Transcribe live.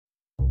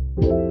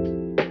Hi,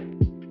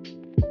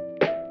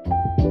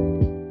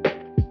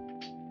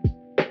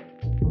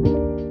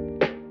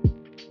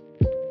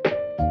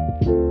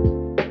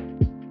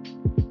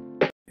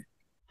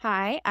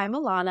 I'm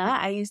Alana.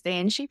 I use they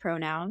and she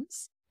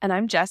pronouns. And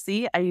I'm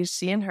Jessie. I use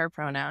she and her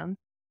pronoun.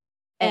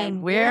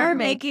 And we're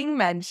making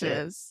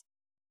mentions.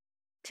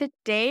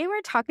 Today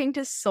we're talking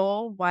to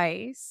Sol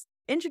Weiss.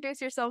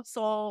 Introduce yourself,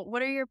 Sol.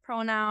 What are your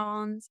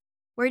pronouns?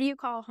 Where do you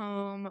call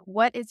home?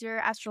 What is your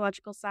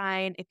astrological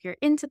sign if you're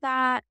into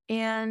that?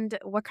 And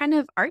what kind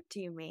of art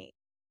do you make?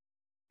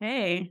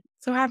 Hey,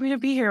 so happy to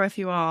be here with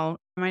you all.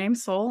 My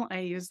name's Sol. I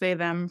use they,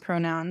 them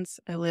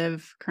pronouns. I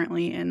live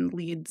currently in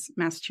Leeds,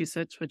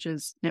 Massachusetts, which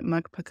is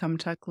Nipmuc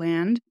Pecumtuck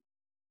land.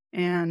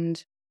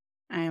 And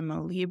I am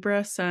a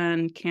Libra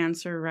sun,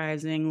 Cancer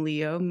rising,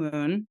 Leo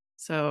moon.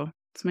 So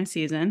it's my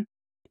season.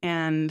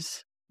 And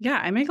yeah,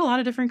 I make a lot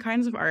of different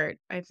kinds of art.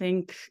 I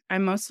think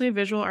I'm mostly a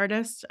visual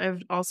artist.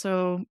 I've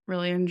also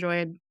really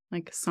enjoyed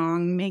like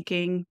song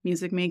making,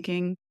 music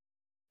making,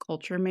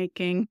 culture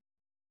making.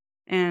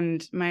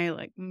 And my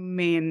like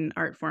main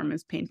art form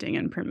is painting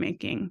and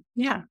printmaking.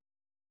 Yeah.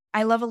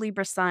 I love a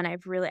Libra sun. I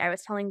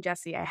was telling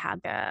Jessie I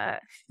had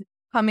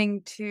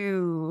coming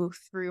to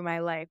through my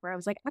life where I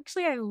was like,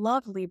 actually, I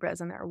love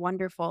Libras and they're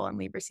wonderful and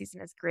Libra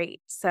season is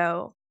great.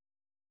 So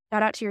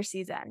shout out to your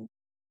season.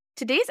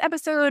 Today's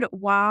episode,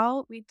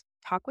 while we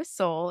talk with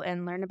Sol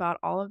and learn about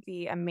all of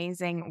the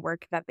amazing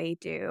work that they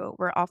do,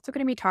 we're also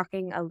going to be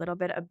talking a little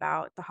bit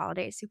about the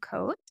holiday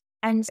Sukkot.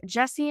 And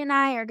Jessie and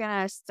I are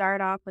going to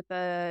start off with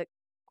a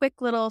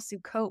quick little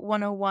Sukkot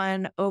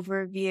 101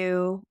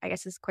 overview, I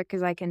guess as quick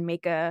as I can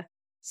make a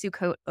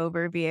Sukkot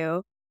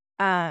overview.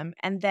 And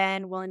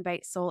then we'll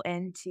invite Sol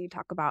in to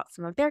talk about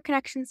some of their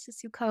connections to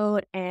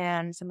Sukkot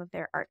and some of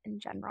their art in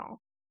general.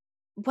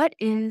 What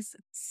is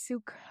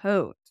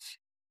Sukkot?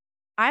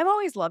 I've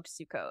always loved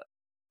Sukkot.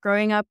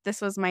 Growing up,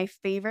 this was my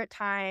favorite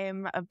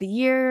time of the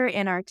year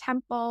in our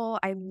temple.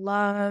 I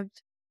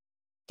loved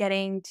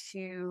getting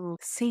to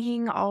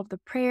sing all of the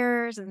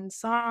prayers and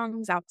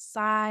songs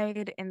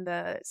outside in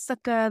the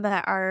sukkah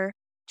that our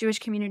Jewish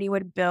community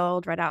would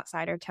build right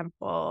outside our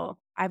temple.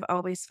 I've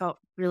always felt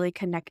really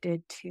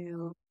connected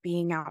to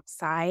being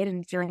outside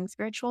and feeling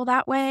spiritual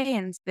that way.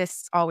 And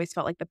this always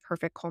felt like the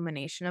perfect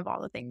culmination of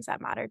all the things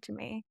that mattered to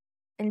me.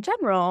 In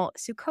general,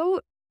 Sukkot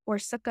or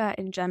sukkah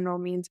in general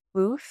means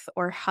booth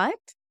or hut.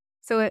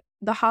 So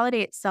the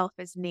holiday itself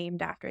is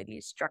named after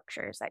these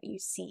structures that you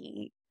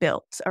see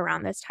built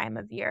around this time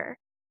of year.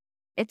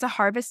 It's a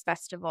harvest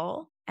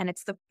festival, and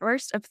it's the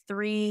first of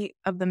 3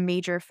 of the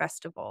major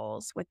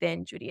festivals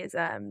within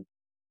Judaism.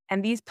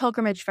 And these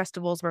pilgrimage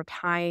festivals were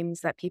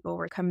times that people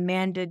were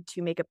commanded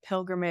to make a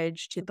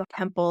pilgrimage to the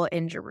temple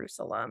in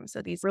Jerusalem.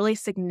 So these really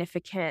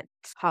significant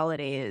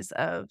holidays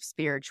of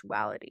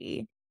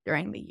spirituality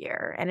during the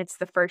year. And it's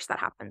the first that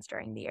happens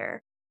during the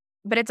year.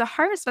 But it's a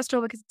harvest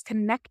festival because it's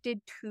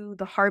connected to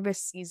the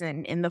harvest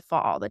season in the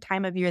fall. The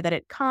time of year that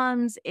it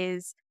comes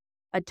is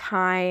a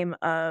time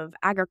of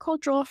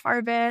agricultural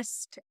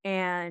harvest,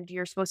 and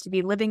you're supposed to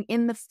be living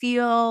in the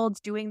fields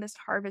doing this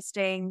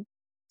harvesting.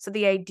 So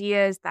the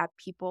idea is that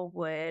people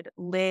would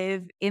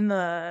live in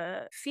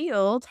the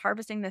fields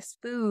harvesting this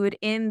food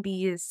in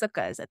these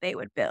sukkahs that they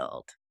would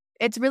build.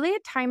 It's really a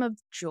time of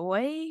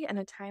joy and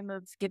a time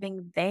of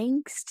giving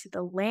thanks to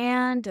the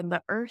land and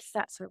the earth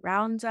that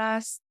surrounds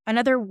us.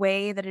 Another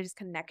way that it is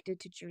connected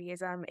to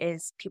Judaism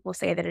is people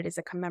say that it is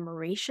a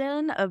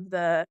commemoration of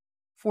the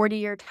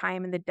 40-year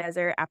time in the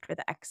desert after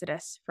the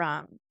Exodus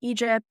from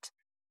Egypt.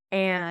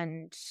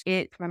 And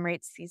it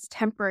commemorates these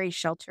temporary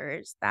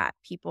shelters that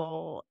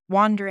people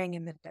wandering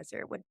in the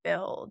desert would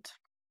build.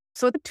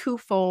 So the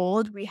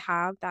twofold, we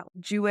have that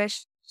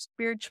Jewish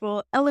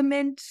spiritual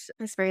element,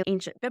 this very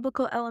ancient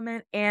biblical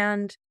element,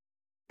 and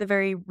the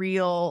very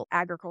real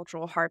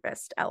agricultural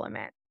harvest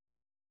element.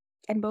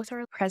 And both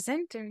are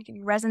present and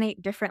can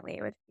resonate differently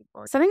with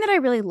people. Something that I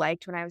really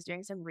liked when I was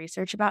doing some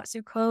research about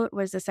Sukkot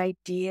was this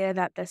idea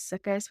that the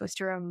sukkah is supposed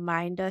to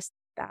remind us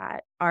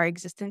that our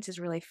existence is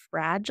really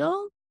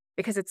fragile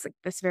because it's like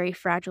this very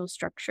fragile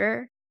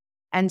structure.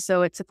 And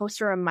so it's supposed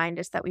to remind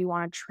us that we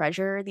want to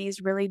treasure these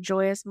really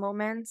joyous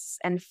moments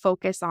and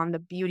focus on the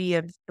beauty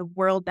of the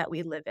world that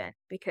we live in.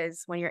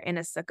 Because when you're in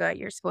a sukkah,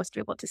 you're supposed to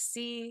be able to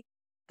see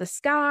the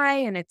sky,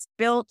 and it's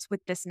built with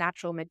this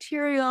natural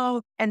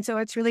material. And so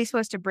it's really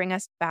supposed to bring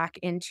us back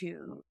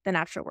into the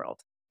natural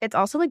world. It's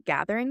also a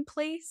gathering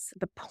place.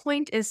 The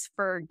point is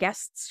for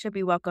guests to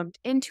be welcomed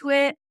into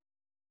it,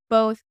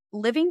 both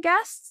living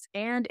guests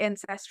and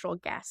ancestral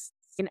guests.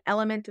 An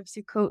element of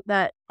Sukkot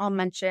that I'll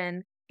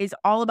mention is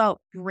all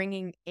about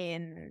bringing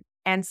in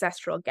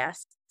ancestral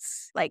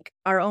guests, like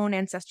our own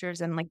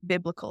ancestors and like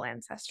biblical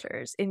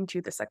ancestors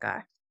into the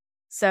sukkah.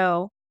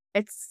 So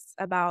it's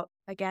about,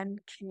 again,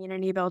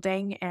 community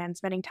building and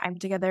spending time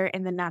together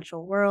in the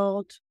natural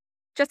world.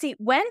 Jessie,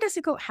 when does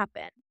Sukkot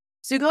happen?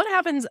 Sukkot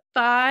happens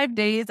 5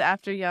 days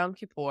after Yom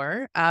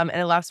Kippur, and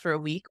it lasts for a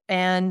week.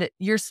 And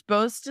you're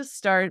supposed to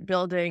start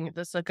building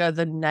the sukkah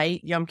the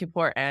night Yom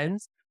Kippur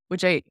ends,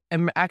 which I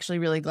am actually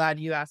really glad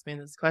you asked me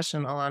this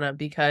question, Alana,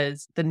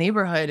 because the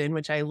neighborhood in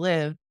which I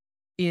live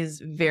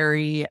is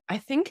very, I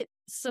think,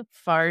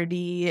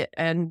 Sephardi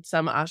and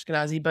some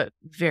Ashkenazi, but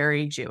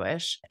very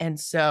Jewish. And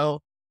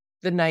so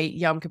the night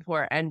Yom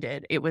Kippur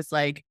ended, it was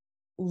like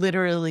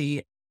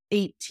literally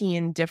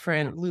 18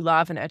 different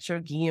lulav and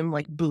etrogim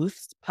like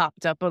booths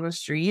popped up on the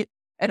street.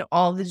 And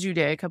all the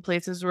Judaica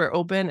places were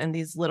open, and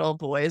these little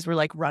boys were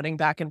like running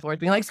back and forth,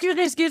 being like,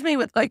 excuse me,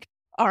 with like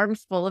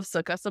arms full of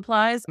sukkah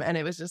supplies. And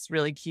it was just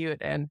really cute.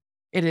 And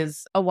it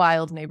is a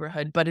wild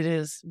neighborhood, but it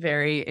is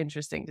very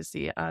interesting to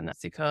see on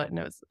Sukkot. And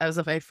it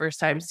was my first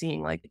time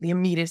seeing like the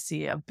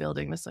immediacy of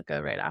building the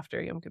sukkah right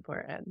after Yom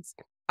Kippur ends.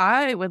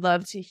 I would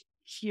love to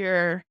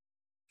hear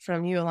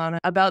from you, Alana,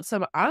 about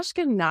some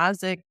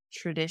Ashkenazic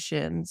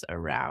traditions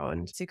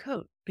around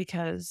Sukkot,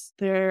 because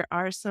there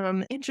are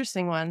some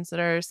interesting ones that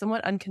are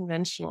somewhat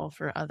unconventional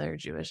for other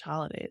Jewish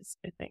holidays,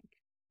 I think.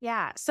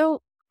 Yeah.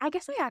 So I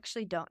guess I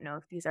actually don't know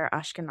if these are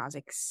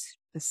Ashkenazic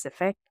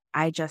specific.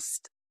 I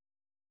just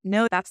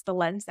know that's the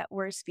lens that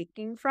we're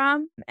speaking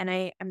from. And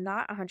I am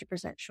not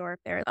 100% sure if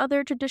there are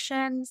other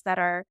traditions that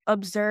are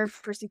observed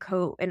for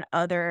Sukkot in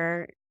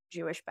other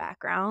Jewish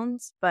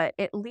backgrounds, but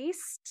at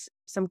least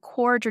some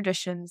core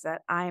traditions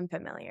that I'm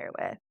familiar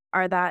with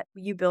are that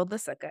you build the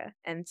sukkah.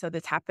 And so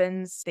this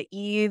happens the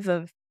eve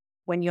of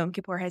when Yom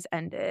Kippur has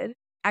ended.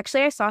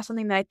 Actually, I saw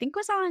something that I think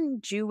was on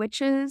Jew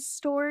Witch's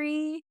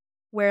story,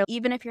 where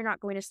even if you're not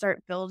going to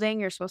start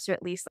building, you're supposed to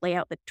at least lay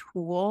out the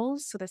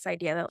tools. So this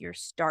idea that you're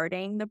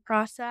starting the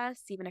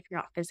process, even if you're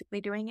not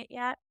physically doing it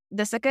yet.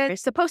 The sukkah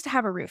is supposed to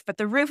have a roof, but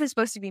the roof is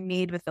supposed to be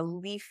made with a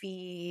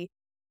leafy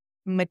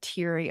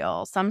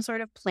material, some sort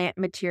of plant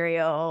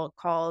material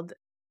called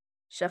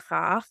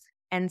shachach.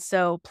 And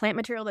so plant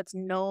material that's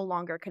no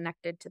longer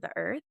connected to the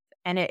earth.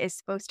 And it is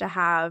supposed to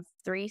have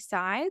 3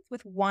 sides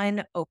with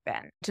one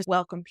open to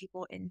welcome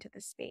people into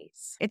the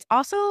space. It's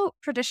also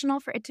traditional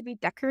for it to be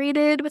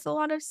decorated with a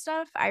lot of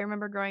stuff. I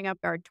remember growing up,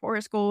 our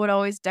Torah school would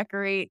always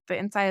decorate the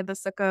inside of the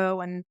sukkah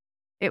when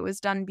it was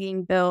done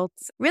being built,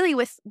 really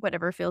with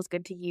whatever feels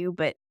good to you.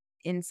 But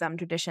in some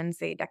traditions,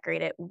 they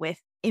decorate it with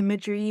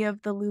imagery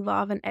of the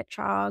lulav and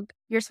etrog.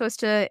 You're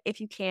supposed to,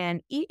 if you can,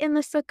 eat in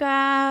the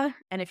sukkah.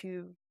 And if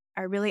you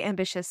are really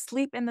ambitious,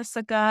 sleep in the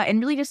sukkah, and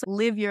really just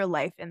live your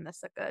life in the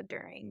sukkah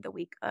during the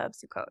week of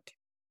Sukkot.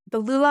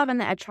 The lulav and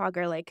the etrog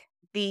are like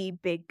the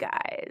big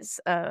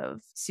guys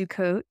of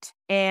Sukkot.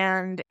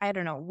 And I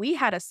don't know, we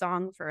had a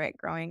song for it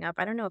growing up.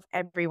 I don't know if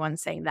everyone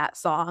sang that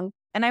song,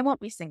 and I won't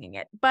be singing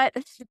it. But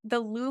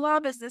the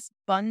lulav is this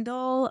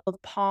bundle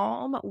of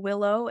palm,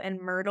 willow,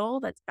 and myrtle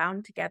that's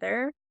bound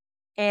together.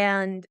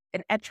 And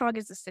an etrog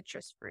is a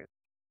citrus fruit.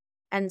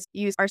 And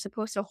you are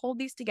supposed to hold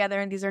these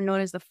together, and these are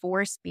known as the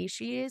 4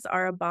 species,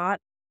 Arabat,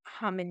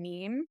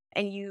 Hamanim.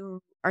 And you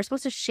are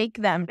supposed to shake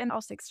them in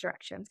all 6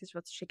 directions. You're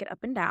supposed to shake it up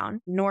and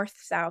down, north,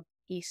 south,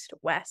 east,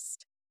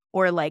 west,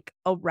 or like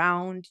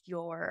around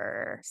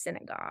your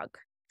synagogue,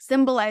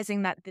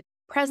 symbolizing that the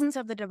presence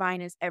of the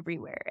divine is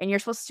everywhere. And you're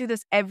supposed to do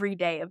this every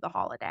day of the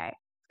holiday.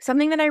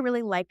 Something that I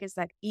really like is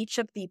that each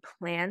of the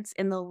plants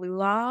in the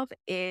lulav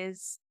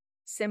is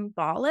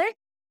symbolic.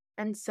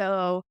 And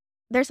so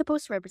they're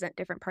supposed to represent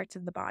different parts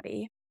of the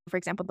body. For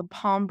example, the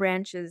palm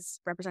branch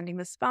is representing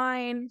the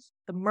spine,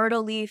 the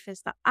myrtle leaf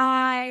is the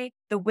eye,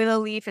 the willow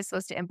leaf is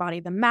supposed to embody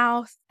the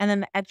mouth, and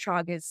then the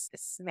etrog is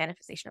this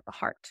manifestation of the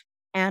heart.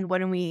 And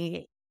when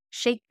we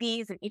shake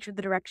these in each of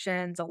the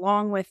directions,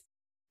 along with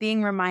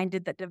being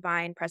reminded that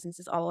divine presence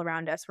is all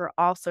around us, we're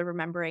also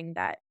remembering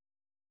that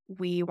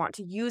we want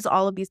to use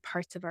all of these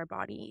parts of our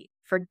body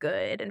for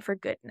good and for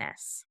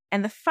goodness.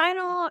 And the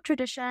final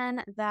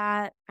tradition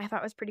that I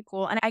thought was pretty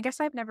cool, and I guess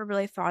I've never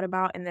really thought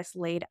about in this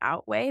laid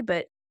out way,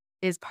 but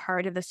is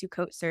part of the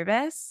Sukkot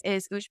service,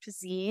 is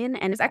Ushpizin,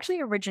 and it's actually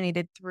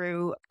originated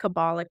through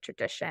Kabbalic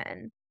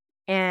tradition.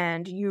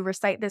 And you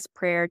recite this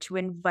prayer to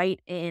invite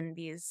in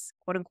these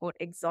quote unquote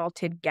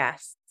exalted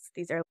guests.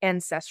 These are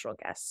ancestral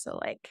guests, so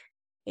like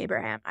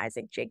Abraham,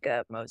 Isaac,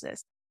 Jacob,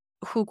 Moses,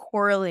 who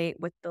correlate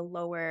with the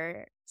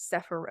lower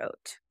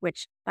Sephirot,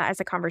 which that is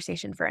a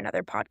conversation for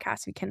another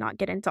podcast. We cannot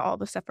get into all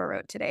the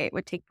Sephirot today. It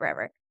would take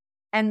forever.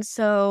 And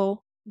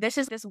so this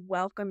is this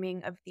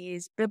welcoming of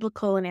these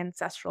biblical and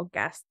ancestral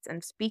guests,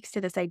 and speaks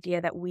to this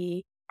idea that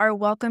we are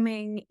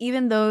welcoming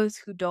even those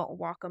who don't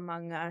walk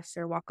among us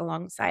or walk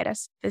alongside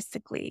us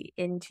physically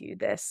into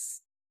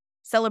this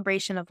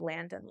celebration of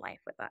land and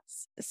life with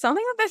us.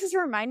 Something that this is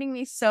reminding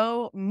me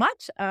so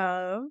much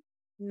of,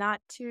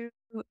 not to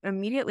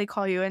immediately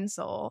call you in,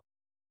 Sol,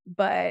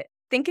 but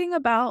thinking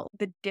about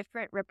the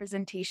different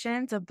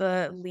representations of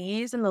the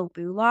leaves and the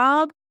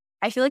lulav,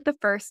 I feel like the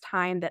first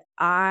time that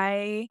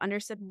I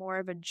understood more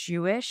of a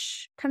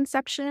Jewish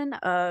conception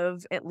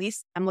of, at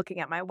least I'm looking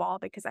at my wall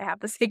because I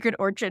have the Sacred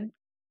Orchard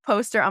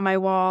poster on my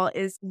wall,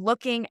 is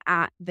looking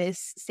at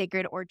this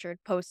Sacred Orchard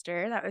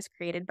poster that was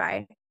created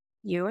by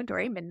you and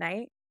Dory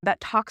Midnight that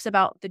talks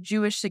about the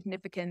Jewish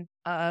significance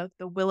of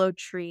the willow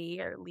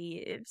tree or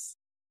leaves.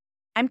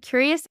 I'm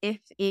curious if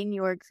in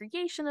your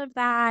creation of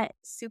that,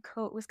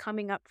 Sukkot was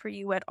coming up for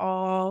you at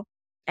all,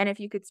 And if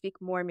you could speak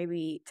more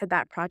maybe to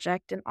that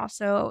project and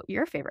also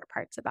your favorite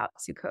parts about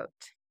Sukkot.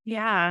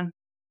 Yeah.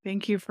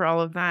 Thank you for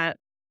all of that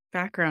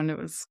background. It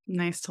was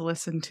nice to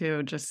listen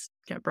to, just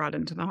get brought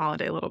into the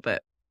holiday a little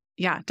bit.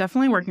 Yeah,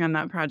 definitely working on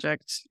that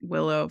project.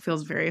 Willow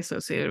feels very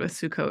associated with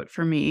Sukkot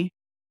for me.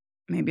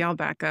 Maybe I'll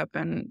back up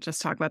and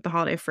just talk about the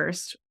holiday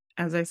first.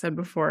 As I said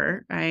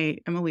before, I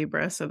am a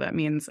Libra, so that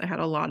means I had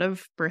a lot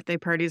of birthday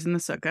parties in the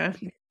sukkah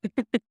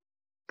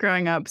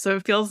growing up. So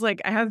it feels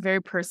like I have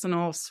very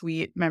personal,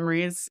 sweet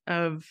memories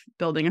of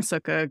building a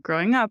sukkah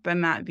growing up,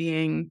 and that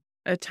being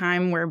a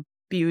time where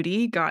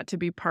beauty got to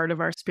be part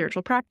of our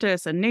spiritual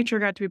practice and nature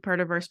got to be part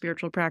of our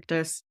spiritual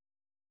practice.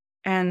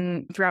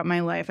 And throughout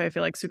my life, I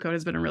feel like Sukkot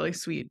has been a really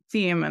sweet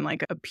theme and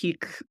like a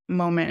peak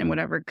moment in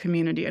whatever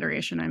community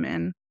iteration I'm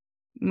in.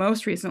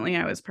 Most recently,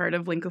 I was part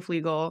of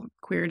Linkoflegal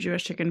Queer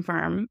Jewish Chicken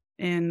Farm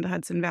in the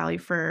Hudson Valley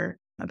for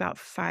about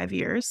 5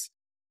 years.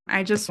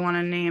 I just want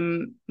to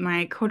name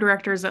my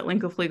co-directors at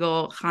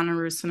Linkoflegal, Chana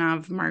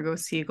Rusinov, Margot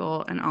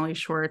Siegel, and Ollie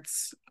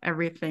Schwartz.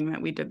 Everything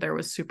that we did there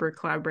was super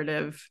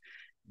collaborative.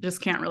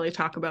 Just can't really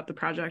talk about the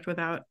project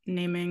without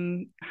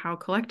naming how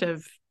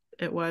collective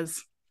it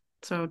was.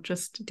 So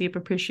just deep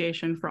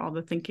appreciation for all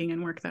the thinking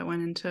and work that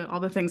went into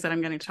all the things that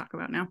I'm going to talk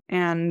about now.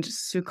 And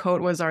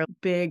Sukkot was our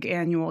big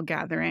annual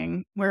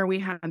gathering where we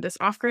had this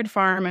off-grid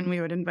farm and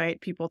we would invite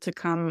people to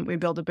come. We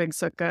build a big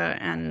sukkah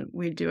and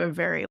we do a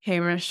very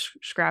Hamish,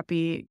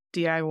 scrappy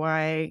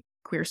DIY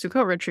queer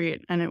Sukkot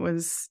retreat. And it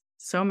was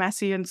so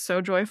messy and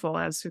so joyful,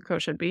 as Sukkot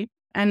should be.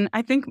 And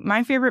I think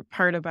my favorite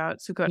part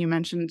about Sukkot, you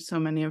mentioned so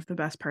many of the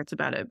best parts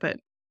about it, but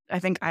I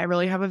think I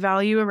really have a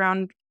value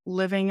around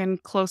living in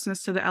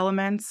closeness to the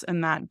elements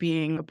and that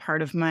being a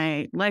part of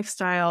my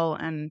lifestyle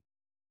and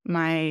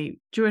my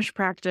Jewish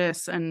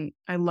practice. And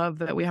I love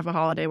that we have a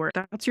holiday where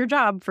that's your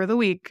job for the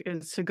week,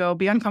 is to go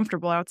be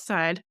uncomfortable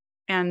outside.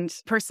 And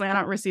personally, I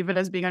don't receive it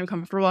as being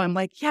uncomfortable. I'm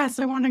like, yes,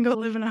 I want to go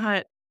live in a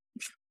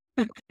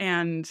hut.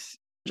 And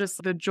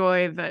just the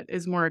joy that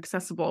is more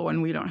accessible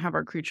when we don't have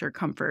our creature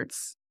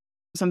comforts.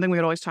 Something we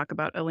would always talk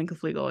about at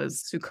Linkoflegal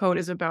is Sukkot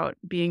is about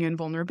being in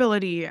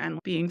vulnerability and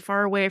being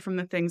far away from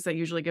the things that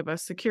usually give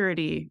us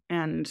security,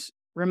 and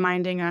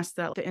reminding us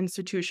that the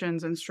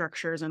institutions and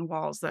structures and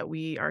walls that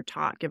we are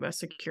taught give us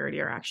security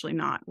are actually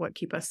not what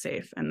keep us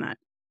safe, and that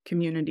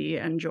community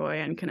and joy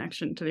and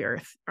connection to the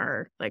earth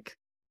are like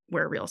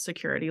where real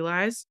security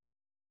lies.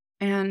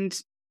 And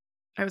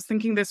I was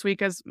thinking this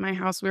week as my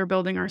house, we were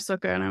building our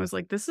sukkah, and I was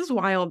like, this is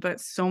wild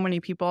that so many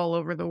people all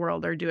over the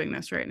world are doing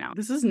this right now.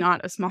 This is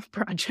not a small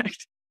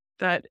project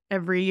that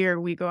every year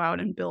we go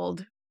out and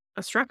build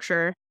a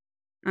structure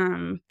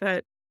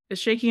that is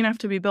shaky enough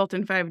to be built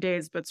in 5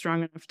 days, but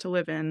strong enough to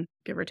live in,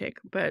 give or take.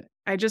 But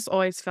I just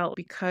always felt,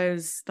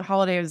 because the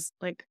holiday is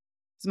like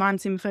Zman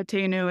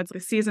Simchatenu, it's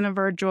the season of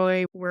our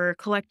joy. We're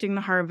collecting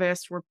the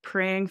harvest. We're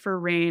praying for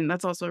rain.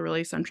 That's also a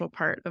really central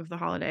part of the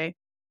holiday,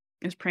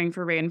 is praying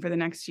for rain for the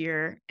next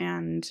year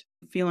and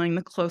feeling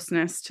the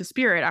closeness to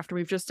spirit after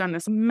we've just done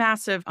this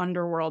massive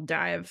underworld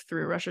dive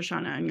through Rosh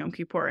Hashanah and Yom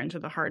Kippur into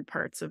the hard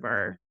parts of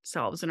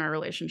ourselves and our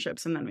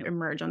relationships. And then we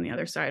emerge on the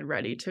other side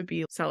ready to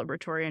be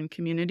celebratory and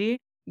community,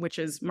 which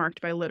is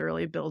marked by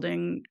literally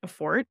building a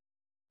fort.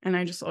 And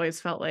I just always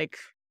felt like,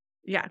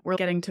 yeah, we're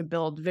getting to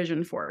build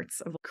vision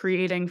forts of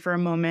creating for a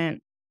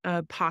moment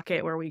a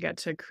pocket where we get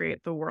to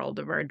create the world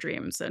of our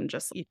dreams and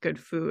just eat good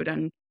food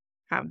and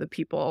have the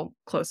people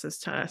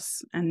closest to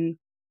us and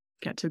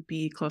get to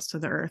be close to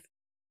the earth.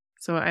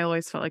 So I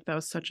always felt like that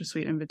was such a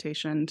sweet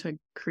invitation to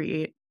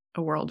create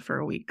a world for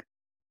a week.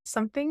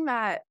 Something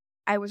that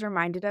I was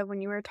reminded of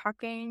when you were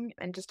talking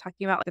and just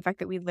talking about the fact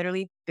that we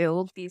literally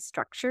build these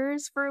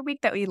structures for a week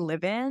that we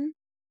live in.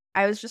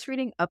 I was just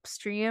reading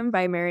Upstream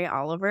by Mary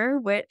Oliver,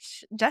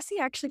 which Jessie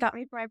actually got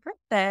me for my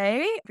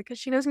birthday because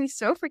she knows me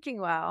so freaking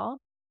well.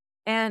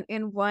 And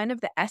in one of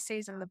the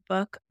essays in the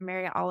book,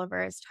 Mary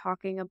Oliver is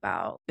talking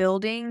about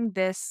building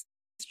this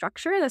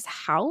structure, this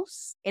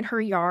house in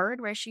her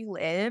yard where she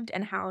lived,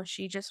 and how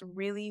she just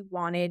really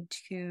wanted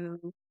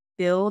to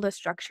build a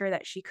structure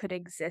that she could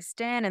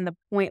exist in. And the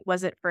point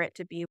wasn't for it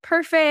to be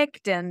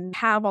perfect and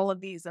have all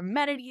of these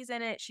amenities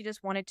in it. She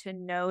just wanted to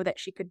know that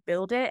she could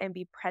build it and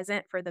be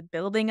present for the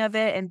building of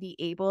it and be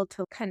able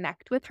to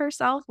connect with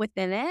herself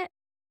within it.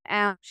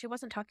 And she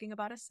wasn't talking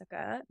about a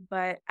sukkah,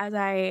 but as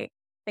I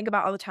think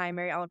about all the time,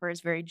 Mary Oliver is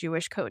very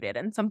Jewish coded,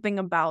 and something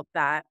about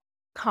that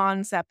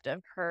concept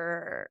of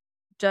her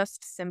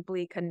just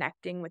simply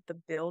connecting with the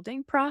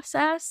building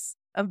process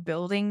of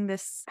building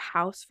this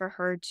house for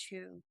her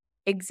to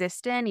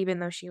exist in, even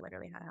though she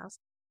literally had a house,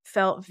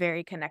 felt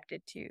very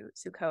connected to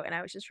Sukkot. And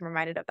I was just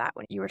reminded of that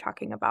when you were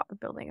talking about the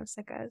building of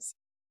sukkahs.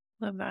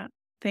 Love that.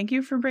 Thank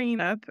you for bringing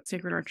up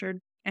Sacred Orchard.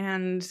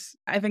 And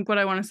I think what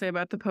I want to say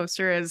about the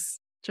poster is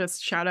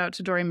just shout out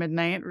to Dory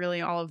Midnight.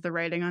 Really, all of the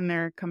writing on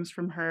there comes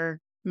from her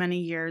many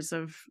years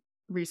of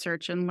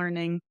research and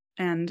learning.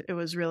 And it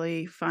was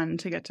really fun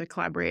to get to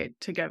collaborate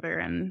together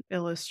and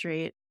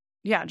illustrate.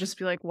 Yeah, just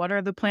be like, what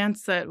are the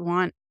plants that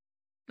want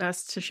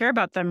us to share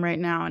about them right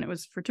now? And it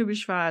was for Tu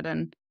B'Shvat,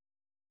 and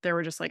there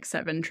were just like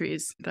 7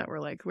 trees that were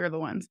like, we're the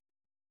ones.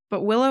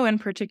 But willow in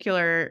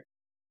particular,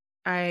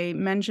 I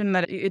mentioned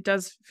that it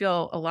does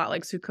feel a lot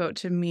like Sukkot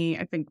to me,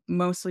 I think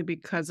mostly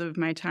because of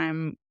my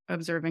time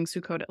observing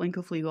Sukkot at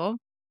Lincolnflegal.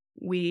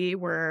 We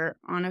were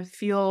on a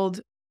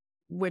field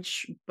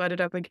which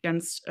butted up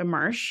against a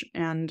marsh,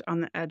 and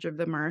on the edge of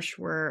the marsh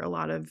were a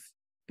lot of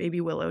baby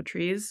willow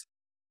trees.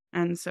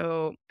 And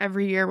so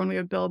every year when we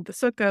would build the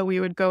sukkah, we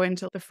would go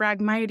into the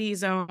Phragmites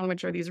zone,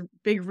 which are these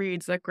big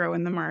reeds that grow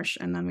in the marsh,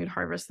 and then we'd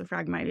harvest the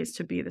Phragmites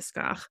to be the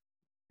skach.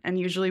 And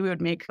usually we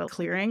would make a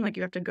clearing, like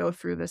you have to go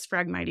through this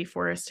Phragmite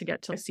forest to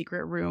get to a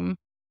secret room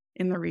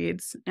in the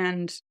reeds.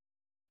 And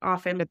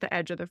often at the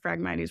edge of the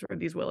Phragmites were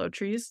these willow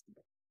trees.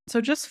 So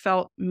it just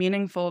felt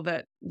meaningful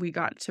that we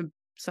got to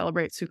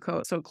celebrate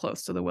Sukkot so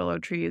close to the willow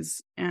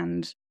trees.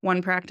 And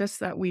one practice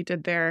that we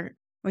did there,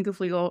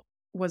 Lincolnflegal,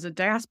 was a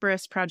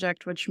diasporist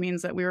project, which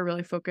means that we were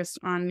really focused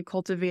on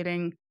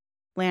cultivating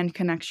land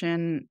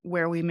connection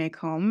where we make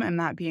home, and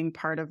that being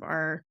part of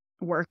our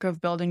work of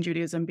building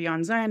Judaism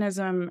beyond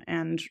Zionism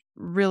and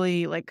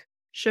really like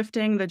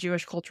shifting the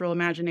Jewish cultural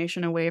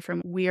imagination away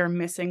from we are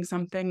missing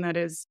something that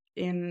is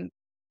in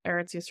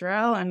Eretz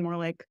Yisrael and more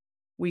like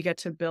we get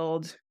to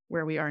build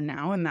where we are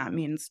now. And that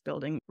means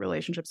building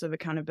relationships of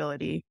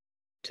accountability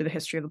to the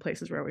history of the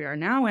places where we are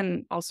now,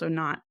 and also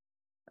not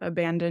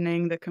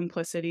abandoning the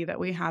complicity that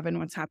we have in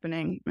what's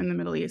happening in the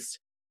Middle East.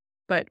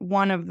 But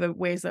one of the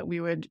ways that we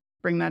would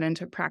bring that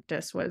into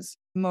practice was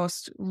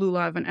most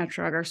lulav and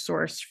etrog are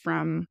sourced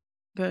from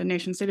the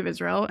nation state of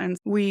Israel. And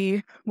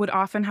we would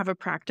often have a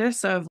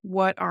practice of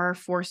what are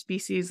 4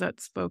 species that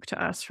spoke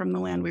to us from the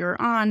land we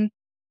were on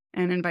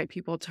and invite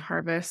people to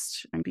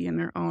harvest and be in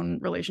their own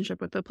relationship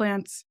with the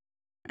plants.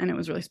 And it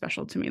was really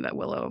special to me that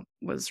willow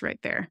was right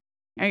there.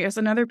 I guess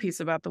another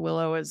piece about the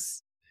willow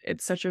is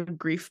it's such a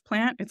grief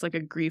plant. It's like a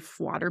grief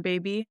water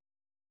baby.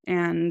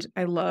 And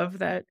I love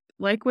that,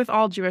 like with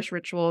all Jewish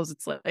rituals,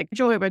 it's like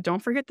joy, but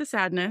don't forget the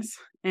sadness.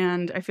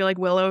 And I feel like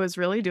willow is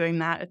really doing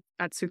that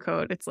at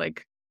Sukkot. It's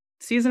like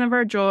season of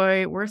our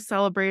joy. We're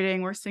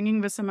celebrating. We're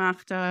singing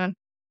V'samachta.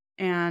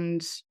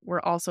 And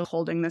we're also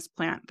holding this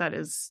plant that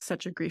is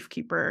such a grief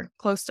keeper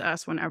close to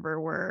us whenever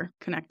we're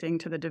connecting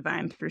to the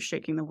divine through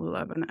shaking the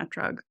lulav and the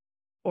etrog,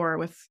 or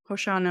with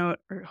Hoshanot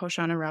or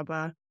Hoshana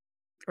Rabbah,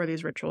 or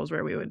these rituals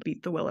where we would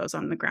beat the willows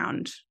on the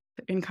ground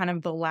in kind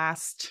of the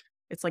last.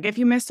 It's like if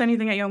you missed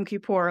anything at Yom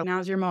Kippur,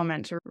 now's your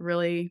moment to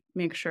really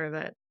make sure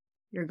that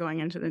you're going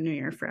into the new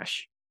year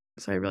fresh.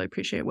 So I really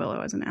appreciate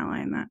willow as an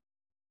ally in that.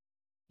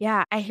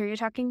 Yeah, I hear you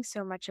talking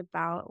so much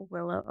about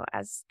willow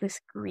as this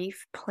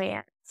grief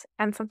plant,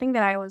 and something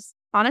that I was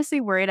honestly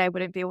worried I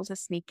wouldn't be able to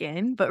sneak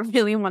in, but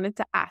really wanted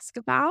to ask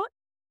about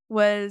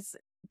was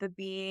the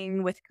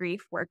Being with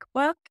Grief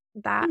workbook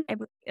that I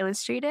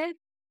illustrated.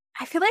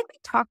 I feel like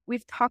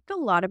we've talked a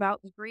lot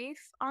about grief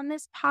on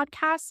this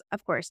podcast,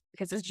 of course,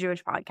 because it's a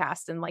Jewish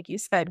podcast, and like you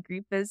said,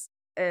 grief is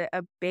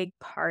a big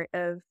part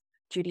of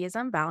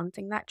Judaism,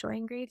 balancing that joy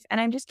and grief. And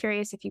I'm just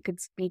curious if you could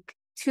speak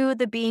to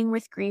the Being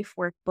with Grief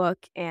workbook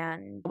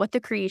and what the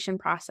creation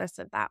process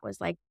of that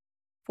was like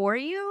for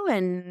you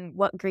and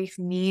what grief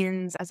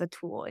means as a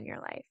tool in your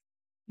life.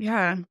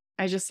 Yeah,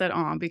 I just said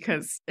aw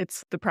because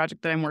it's the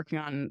project that I'm working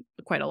on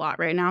quite a lot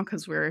right now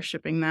because we're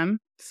shipping them.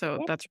 So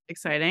Yeah. that's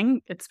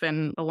exciting. It's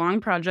been a long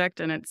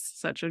project and it's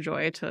such a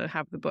joy to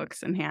have the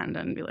books in hand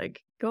and be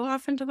like, go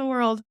off into the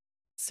world.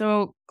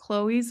 So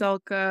Chloe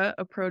Zelka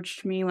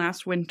approached me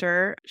last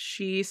winter.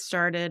 She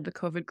started the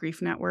COVID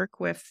Grief Network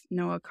with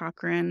Noah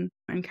Cochran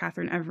and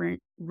Catherine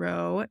Everett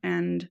Rowe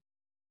and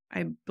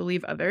I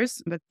believe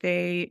others, but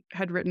they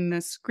had written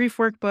this grief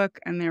workbook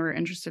and they were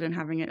interested in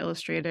having it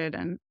illustrated.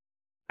 And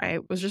I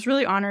was just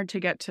really honored to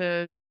get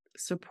to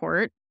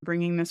support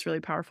bringing this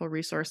really powerful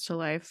resource to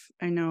life.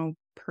 I know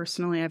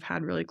personally I've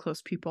had really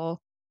close people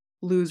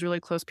lose really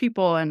close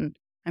people, and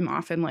I'm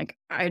often like,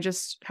 I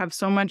just have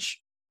so much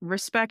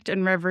respect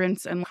and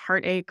reverence and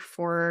heartache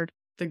for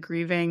the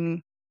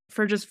grieving,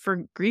 for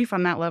grief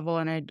on that level.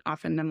 And I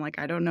often am like,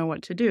 I don't know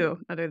what to do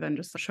other than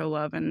just show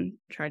love and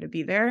try to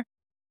be there.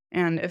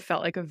 And it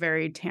felt like a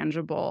very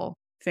tangible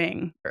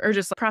thing, or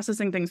just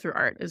processing things through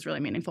art is really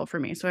meaningful for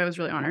me. So I was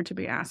really honored to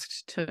be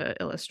asked to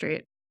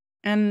illustrate.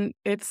 And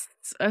it's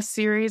a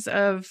series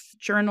of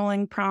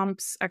journaling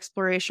prompts,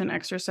 exploration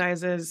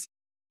exercises.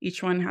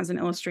 Each one has an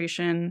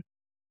illustration.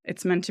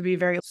 It's meant to be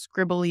very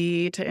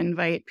scribbly to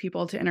invite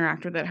people to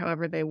interact with it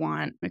however they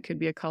want. It could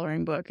be a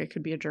coloring book. It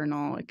could be a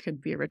journal. It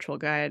could be a ritual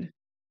guide.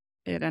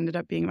 It ended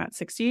up being about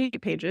 60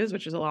 pages,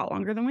 which is a lot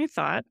longer than we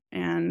thought.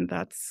 And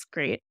that's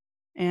great.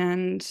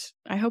 And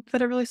I hope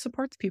that it really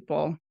supports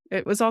people.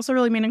 It was also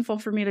really meaningful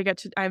for me to get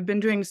to, I've been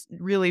doing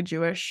really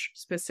Jewish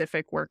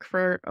specific work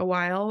for a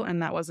while,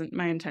 and that wasn't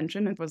my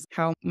intention. It was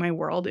how my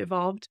world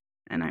evolved.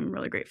 And I'm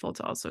really grateful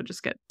to also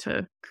just get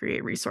to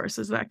create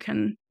resources that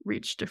can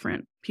reach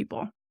different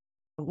people.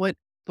 What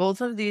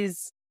both of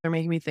these are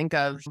making me think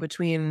of,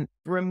 between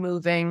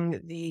removing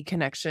the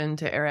connection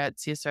to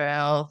Eretz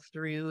Yisrael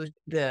through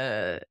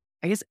the,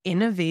 I guess,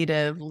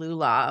 innovative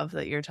lulav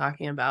that you're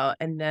talking about,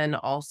 and then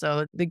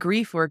also the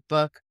grief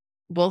workbook,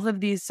 both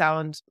of these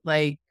sound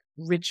like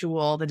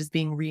ritual that is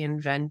being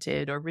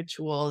reinvented or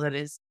ritual that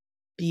is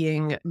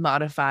being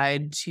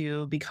modified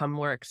to become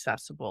more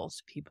accessible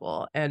to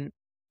people. And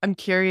I'm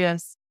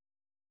curious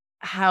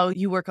how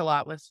you work a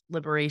lot with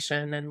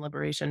liberation and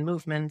liberation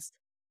movements,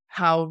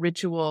 how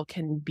ritual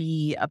can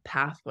be a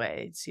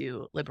pathway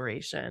to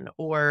liberation,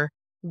 or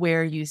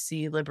where you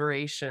see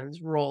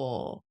liberation's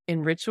role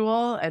in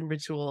ritual and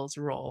ritual's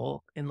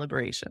role in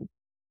liberation.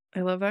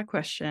 I love that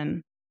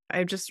question.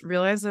 I just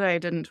realized that I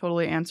didn't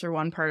totally answer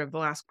one part of the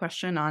last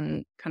question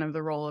on kind of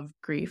the role of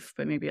grief,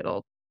 but maybe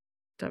it'll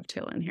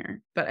dovetail in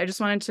here. But I just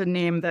wanted to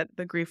name that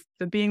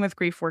the Being with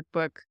Grief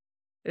workbook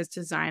is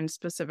designed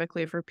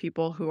specifically for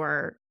people who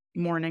are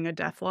mourning a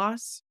death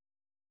loss.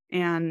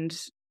 And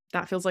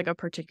that feels like a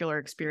particular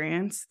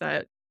experience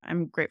that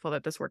I'm grateful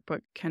that this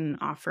workbook can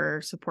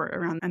offer support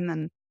around. And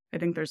then I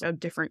think there's a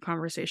different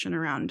conversation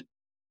around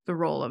the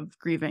role of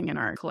grieving in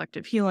our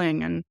collective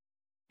healing and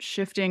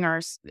shifting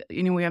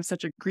we have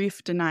such a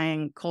grief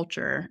denying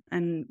culture,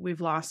 and we've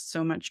lost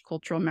so much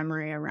cultural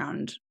memory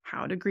around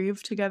how to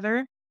grieve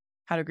together,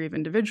 how to grieve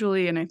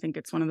individually. And I think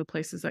it's one of the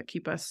places that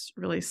keep us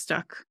really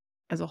stuck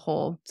as a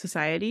whole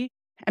society.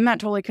 And that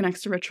totally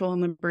connects to ritual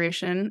and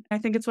liberation. I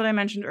think it's what I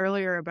mentioned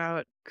earlier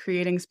about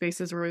creating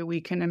spaces where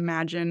we can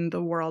imagine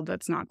the world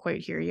that's not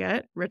quite here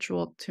yet.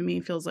 Ritual to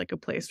me feels like a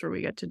place where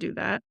we get to do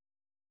that.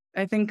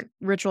 I think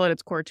ritual at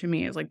its core to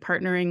me is like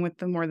partnering with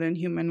the more than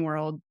human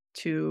world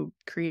to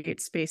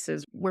create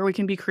spaces where we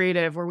can be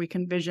creative, where we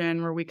can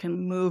vision, where we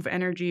can move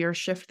energy or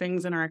shift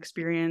things in our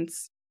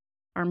experience,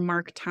 or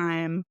mark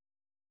time,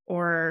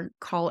 or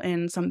call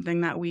in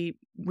something that we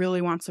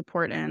really want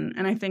support in.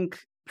 And I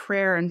think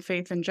prayer and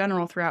faith in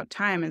general throughout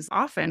time is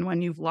often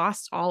when you've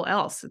lost all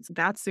else.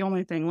 That's the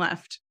only thing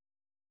left.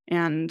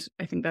 And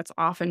I think that's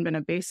often been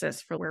a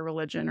basis for where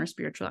religion or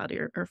spirituality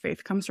or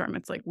faith comes from.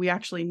 It's like we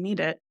actually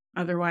need it.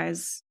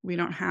 Otherwise, we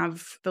don't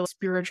have the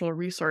spiritual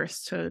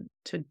resource to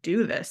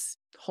do this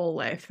whole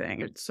life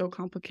thing. It's so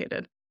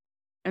complicated.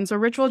 And so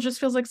ritual just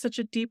feels like such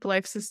a deep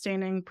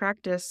life-sustaining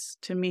practice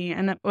to me.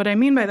 And what I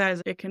mean by that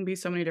is it can be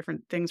so many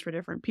different things for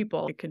different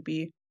people. It could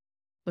be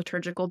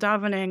liturgical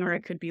davening, or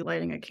it could be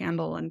lighting a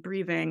candle and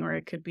breathing, or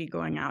it could be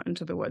going out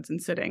into the woods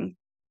and sitting,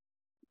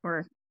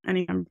 or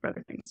any number of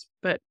other things.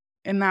 But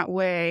in that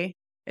way,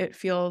 it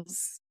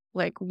feels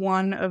like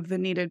one of the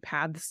needed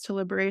paths to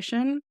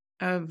liberation,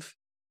 of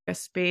a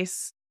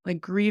space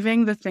like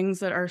grieving the things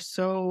that are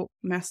so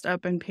messed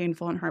up and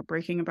painful and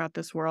heartbreaking about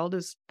this world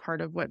is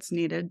part of what's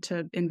needed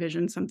to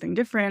envision something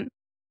different,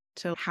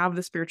 to have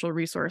the spiritual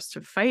resource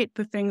to fight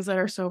the things that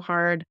are so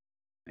hard.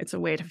 It's a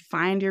way to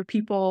find your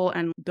people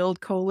and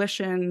build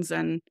coalitions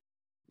and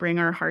bring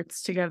our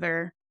hearts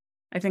together.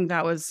 I think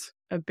that was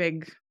a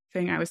big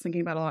thing I was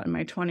thinking about a lot in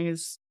my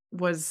 20s,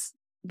 was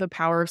the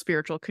power of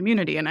spiritual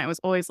community. And I was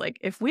always like,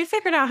 if we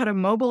figured out how to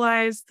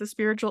mobilize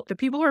the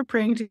people who are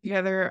praying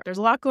together, there's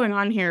a lot going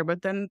on here,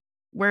 but then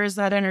where is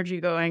that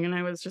energy going? And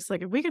I was just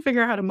like, if we could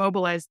figure out how to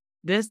mobilize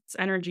this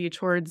energy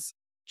towards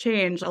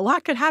change, a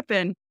lot could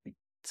happen.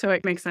 So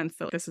it makes sense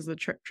that this is the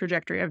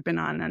trajectory I've been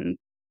on, and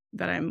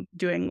that I'm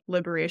doing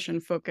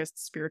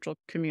liberation-focused spiritual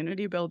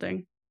community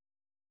building.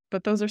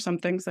 But those are some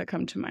things that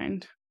come to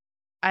mind.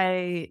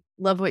 I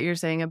love what you're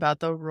saying about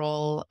the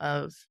role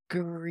of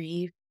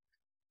grief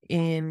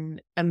in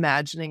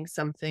imagining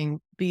something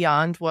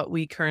beyond what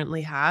we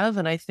currently have.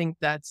 And I think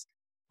that's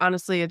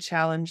honestly a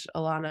challenge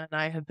Alana and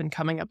I have been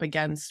coming up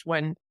against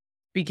when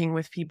speaking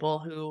with people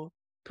who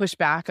push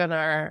back on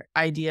our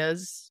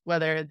ideas,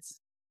 whether it's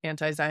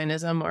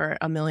anti-Zionism or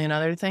a million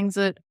other things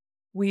that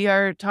we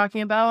are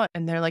talking about.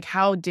 And they're like,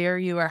 how dare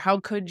you, or how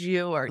could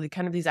you, or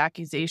kind of these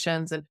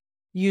accusations that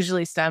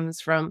usually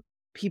stems from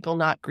people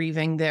not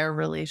grieving their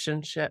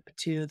relationship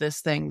to this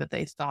thing that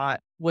they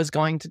thought was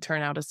going to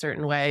turn out a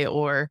certain way,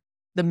 or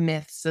the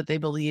myths that they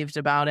believed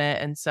about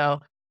it. And so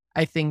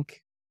I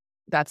think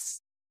that's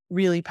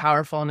really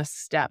powerful, and a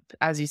step,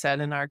 as you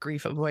said, in our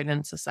grief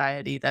avoidance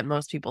society that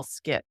most people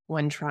skip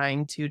when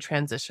trying to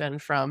transition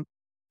from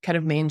kind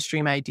of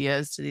mainstream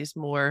ideas to these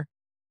more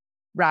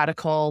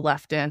radical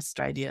leftist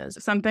ideas.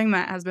 Something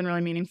that has been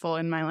really meaningful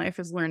in my life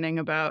is learning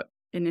about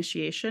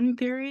initiation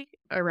theory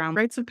around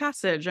rites of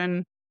passage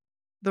and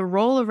the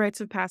role of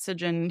rites of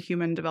passage in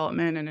human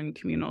development and in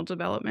communal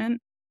development.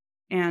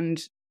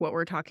 And what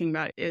we're talking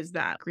about is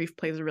that grief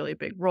plays a really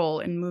big role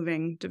in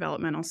moving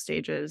developmental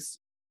stages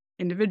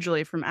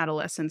individually from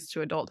adolescence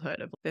to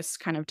adulthood, of this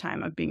kind of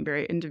time of being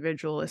very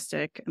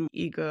individualistic and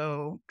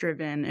ego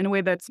driven in a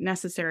way that's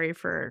necessary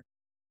for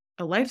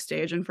a life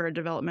stage and for a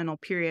developmental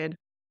period,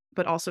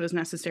 but also is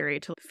necessary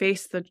to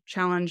face the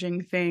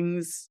challenging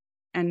things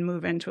and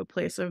move into a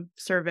place of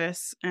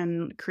service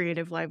and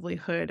creative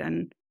livelihood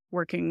and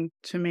working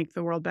to make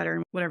the world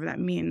better, whatever that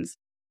means.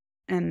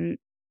 And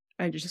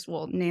I just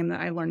will name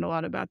that I learned a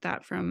lot about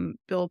that from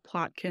Bill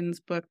Plotkin's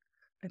book.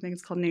 I think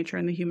it's called Nature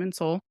and the Human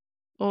Soul.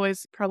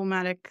 Always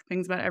problematic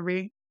things about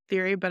every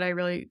theory, but I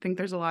really think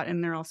there's a lot in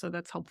there also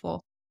that's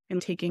helpful in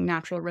taking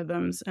natural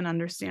rhythms and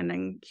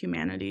understanding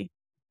humanity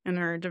and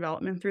our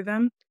development through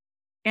them.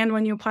 And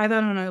when you apply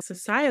that on a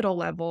societal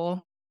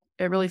level,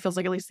 it really feels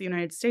like at least the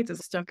United States is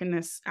stuck in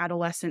this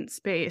adolescent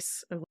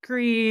space of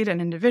greed and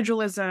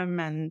individualism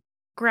and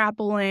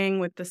grappling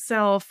with the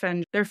self.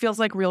 And there feels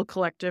like real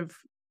collective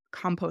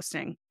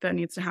composting that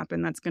needs to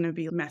happen that's going to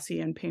be messy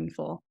and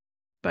painful.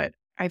 But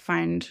I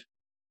find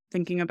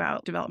thinking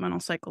about developmental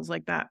cycles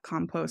like that,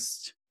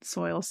 compost,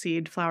 soil,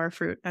 seed, flower,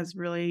 fruit, as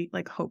really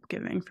like hope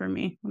giving for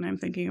me when I'm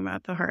thinking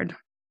about the hard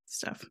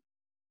stuff.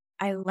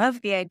 I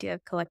love the idea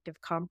of collective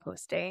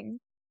composting.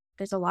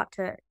 There's a lot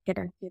to get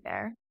into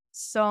there.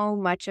 So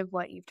much of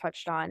what you've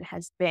touched on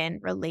has been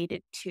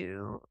related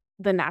to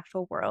the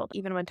natural world,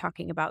 even when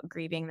talking about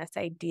grieving, this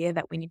idea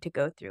that we need to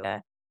go through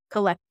a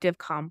collective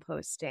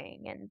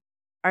composting and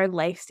our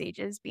life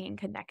stages being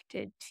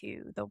connected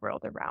to the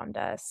world around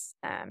us.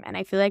 And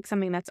I feel like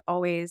something that's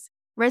always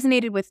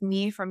resonated with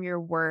me from your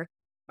work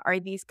are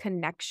these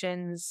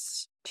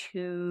connections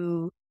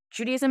to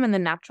Judaism and the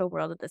natural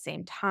world at the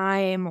same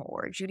time,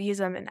 or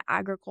Judaism and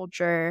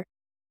agriculture.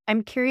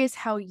 I'm curious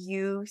how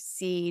you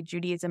see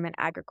Judaism and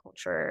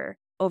agriculture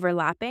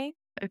overlapping.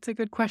 It's a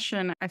good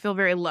question. I feel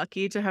very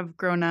lucky to have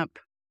grown up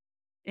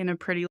in a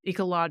pretty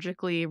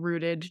ecologically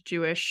rooted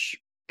Jewish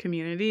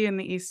community in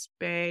the East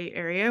Bay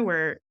area,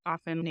 where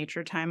often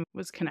nature time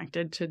was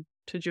connected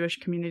to Jewish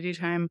community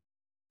time.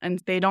 And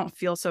they don't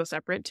feel so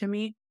separate to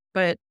me.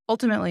 But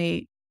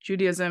ultimately,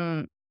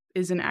 Judaism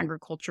is an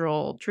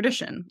agricultural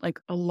tradition. Like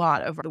a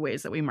lot of the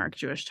ways that we mark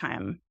Jewish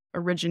time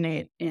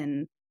originate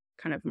in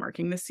kind of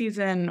marking the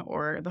season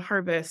or the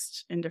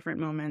harvest in different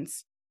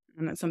moments.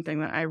 And that's something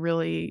that I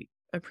really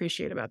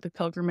appreciate about the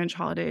pilgrimage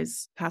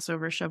holidays,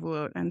 Passover,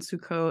 Shavuot, and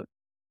Sukkot,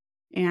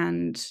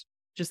 and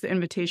just the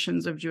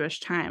invitations of Jewish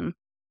time.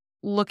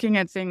 Looking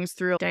at things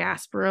through a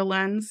diaspora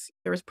lens,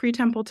 there was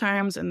pre-temple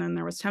times and then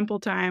there was temple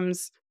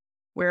times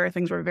where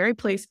things were very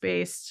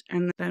place-based.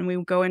 And then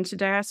we go into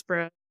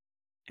diaspora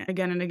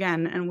again and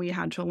again, and we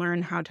had to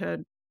learn how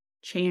to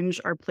change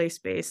our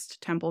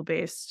place-based,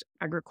 temple-based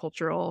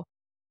agricultural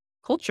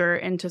culture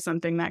into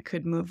something that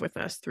could move with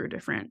us through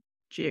different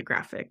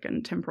geographic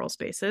and temporal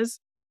spaces.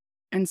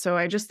 And so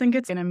I just think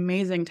it's an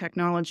amazing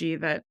technology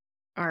that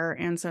our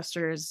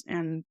ancestors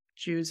and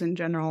Jews in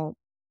general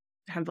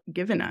have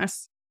given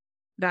us,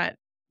 that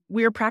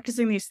we are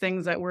practicing these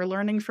things that we're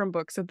learning from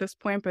books at this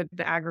point, but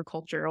the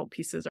agricultural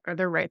pieces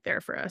they're right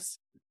there for us.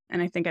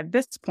 And I think at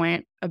this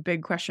point, a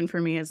big question for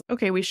me is,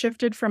 okay, we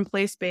shifted from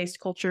place-based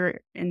culture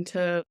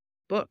into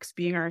books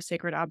being our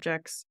sacred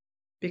objects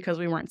because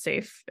we weren't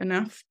safe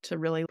enough to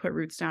really put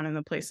roots down in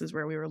the places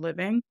where we were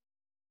living.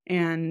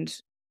 And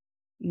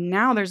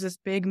now there's this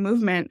big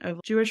movement of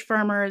Jewish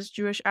farmers,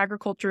 Jewish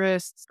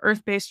agriculturists,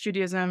 earth-based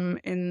Judaism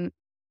in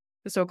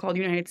the so-called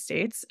United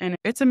States. And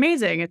it's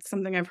amazing. It's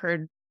something I've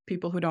heard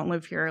people who don't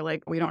live here,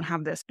 like, we don't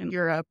have this in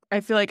Europe.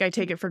 I feel like I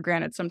take it for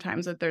granted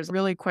sometimes that there's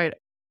really quite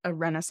a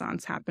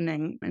renaissance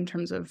happening in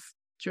terms of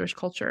Jewish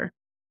culture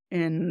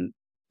in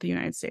the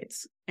United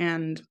States.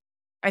 And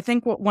I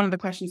think one of the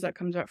questions that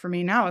comes up for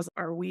me now is,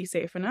 are we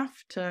safe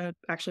enough to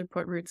actually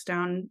put roots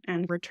down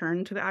and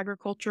return to the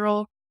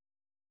agricultural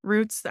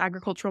roots, the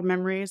agricultural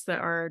memories that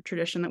our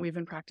tradition that we've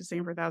been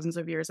practicing for thousands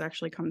of years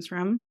actually comes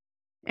from?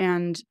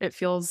 And it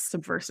feels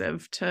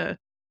subversive to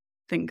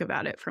think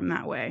about it from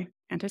that way.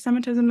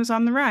 Anti-Semitism is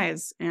on the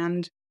rise,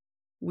 and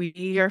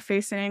we are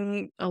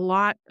facing a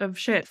lot of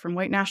shit from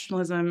white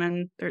nationalism,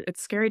 and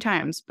it's scary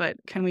times, but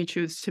can we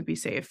choose to be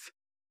safe?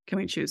 Can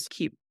we choose to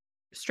keep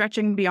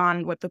stretching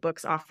beyond what the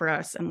books offer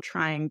us and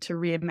trying to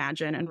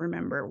reimagine and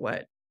remember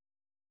what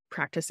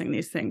practicing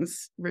these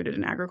things rooted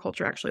in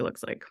agriculture actually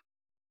looks like?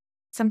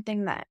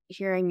 Something that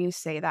hearing you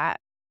say that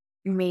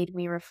made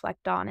me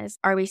reflect on is,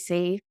 are we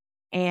safe?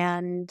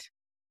 And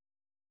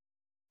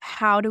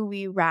how do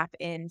we wrap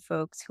in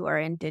folks who are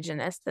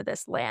indigenous to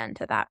this land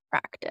to that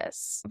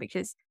practice?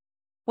 Because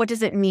what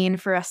does it mean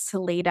for us to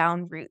lay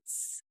down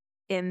roots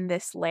in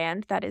this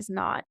land that is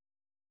not,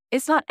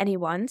 it's not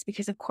anyone's,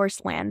 because of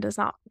course land does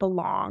not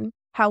belong.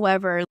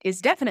 However,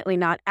 is definitely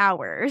not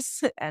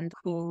ours, and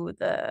who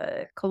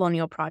the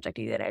colonial project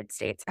of the United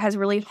States has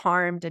really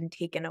harmed and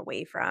taken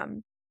away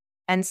from.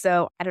 And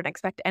so I don't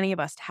expect any of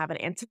us to have an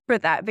answer for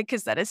that,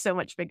 because that is so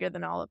much bigger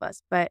than all of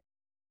us. But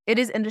it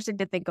is interesting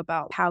to think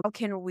about, how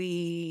can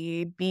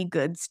we be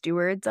good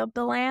stewards of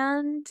the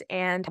land,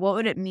 and what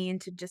would it mean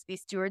to just be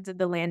stewards of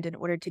the land in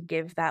order to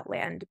give that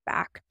land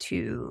back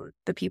to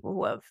the people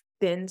who have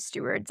been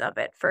stewards of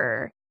it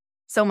for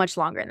so much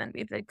longer than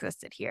we've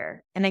existed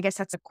here. And I guess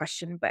that's a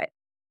question, but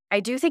I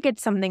do think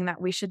it's something that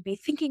we should be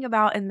thinking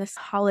about in this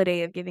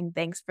holiday of giving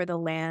thanks for the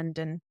land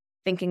and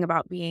thinking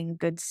about being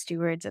good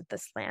stewards of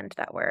this land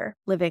that we're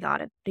living on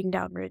and putting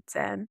down roots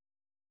in.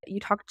 You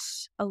talked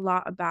a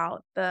lot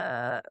about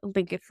the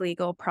Linkage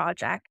Legal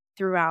project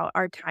throughout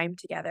our time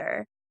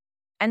together.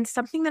 And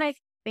something that I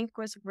think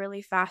was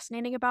really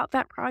fascinating about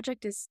that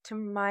project is, to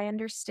my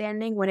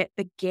understanding, when it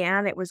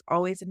began, it was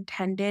always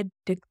intended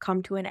to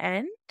come to an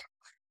end.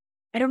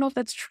 I don't know if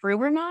that's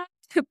true or not,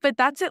 but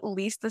that's at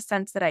least the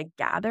sense that I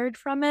gathered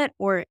from it.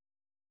 Or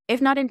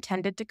if not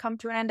intended to come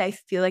to an end, I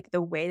feel like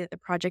the way that the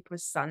project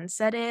was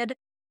sunsetted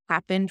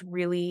happened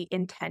really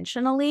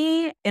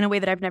intentionally in a way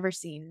that I've never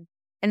seen.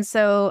 And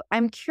so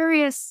I'm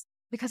curious,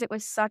 because it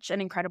was such an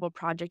incredible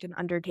project and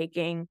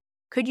undertaking,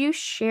 could you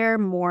share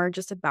more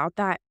just about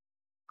that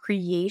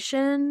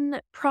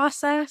creation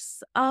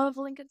process of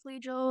Lincoln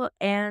Collegial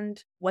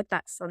and what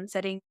that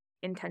sunsetting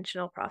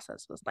intentional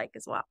process was like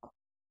as well?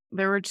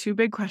 There were two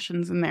big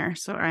questions in there.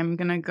 So I'm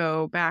going to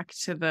go back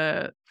to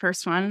the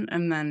first one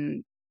and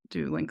then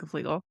do link of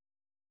legal.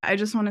 I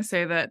just want to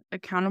say that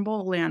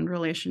accountable land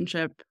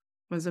relationship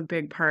was a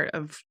big part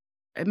of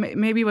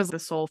maybe was the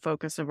sole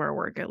focus of our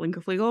work at Link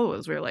of Legal.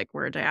 Was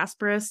we're a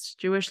diasporist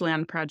Jewish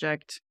land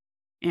project.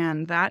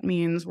 And that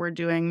means we're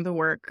doing the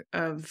work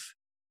of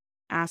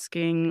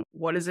asking,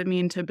 what does it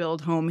mean to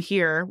build home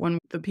here when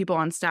the people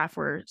on staff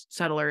were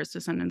settlers,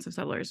 descendants of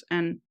settlers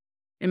and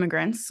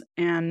immigrants,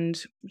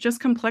 and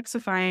just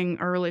complexifying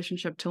our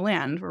relationship to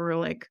land, where we're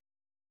like,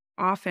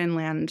 often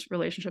land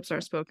relationships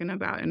are spoken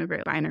about in a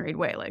very binary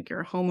way, like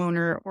you're a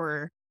homeowner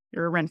or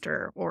you're a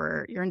renter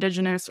or you're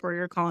indigenous or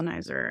you're a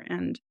colonizer.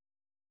 And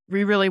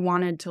we really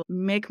wanted to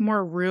make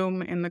more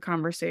room in the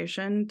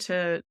conversation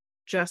to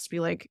just be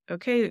like,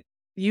 okay,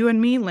 you and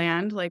me,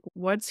 land, like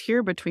what's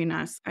here between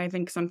us? I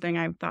think something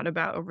I've thought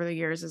about over the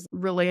years is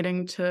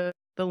relating to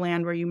the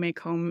land where you make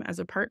home as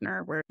a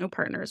partner, where no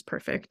partner is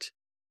perfect.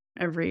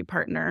 Every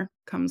partner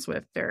comes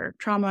with their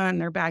trauma and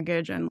their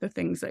baggage and the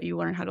things that you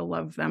learn how to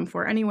love them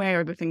for anyway,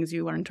 or the things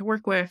you learn to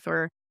work with,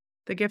 or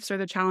the gifts or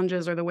the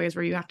challenges or the ways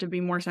where you have to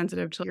be more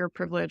sensitive to your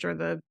privilege or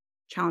the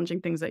challenging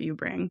things that you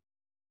bring.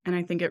 And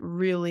I think it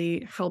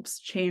really helps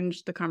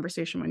change the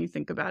conversation when you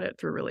think about it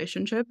through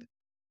relationship.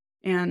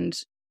 And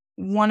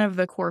one of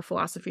the core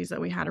philosophies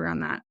that we had around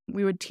that,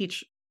 we would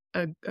teach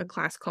a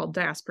class called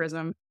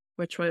Diasporism,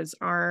 which was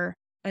our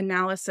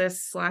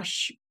analysis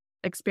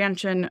 /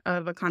 expansion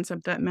of a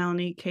concept that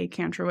Melanie K.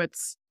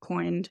 Kantrowitz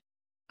coined,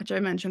 which I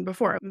mentioned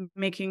before,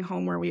 making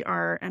home where we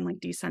are and like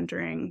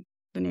decentering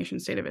the nation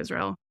state of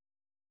Israel.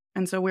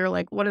 And so we were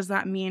like, what does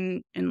that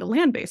mean in the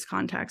land-based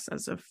context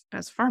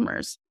as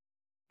farmers?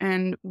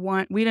 And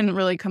we didn't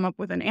really come up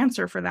with an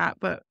answer for that,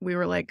 but we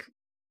were like,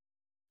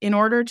 in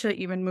order to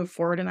even move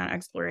forward in that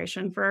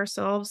exploration for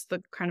ourselves,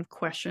 the kind of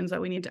questions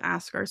that we need to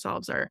ask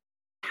ourselves are,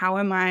 how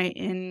am I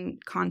in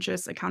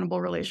conscious,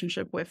 accountable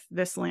relationship with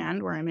this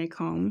land where I make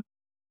home?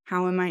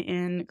 How am I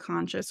in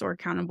conscious or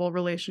accountable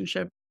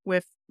relationship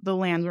with the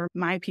land where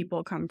my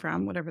people come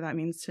from, whatever that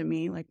means to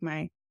me, like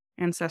my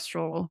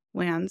ancestral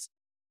lands?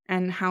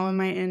 And how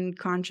am I in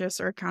conscious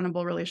or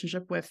accountable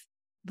relationship with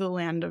the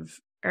land of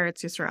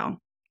Eretz Yisrael,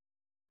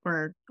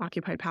 or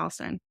occupied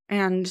Palestine?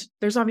 And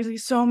there's obviously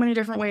so many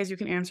different ways you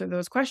can answer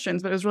those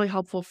questions, but it was really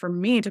helpful for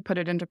me to put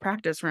it into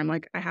practice where I'm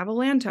like, I have a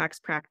land tax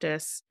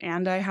practice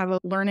and I have a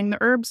learning the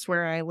herbs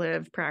where I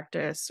live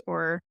practice,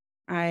 or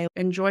I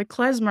enjoy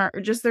klezmer.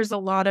 Just there's a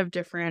lot of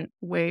different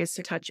ways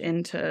to touch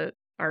into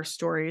our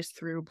stories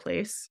through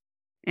place.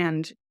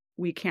 And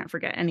we can't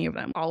forget any of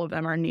them. All of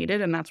them are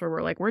needed. And that's where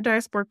we're like, we're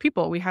diasporic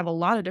people. We have a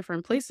lot of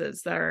different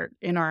places that are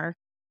in our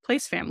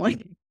place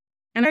family.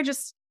 And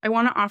I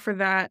want to offer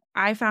that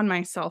I found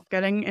myself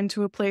getting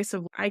into a place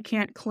of I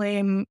can't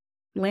claim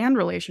land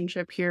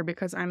relationship here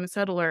because I'm a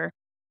settler.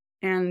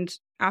 And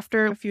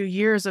after a few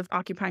years of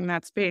occupying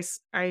that space,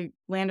 I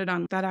landed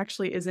on that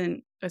actually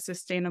isn't a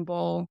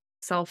sustainable,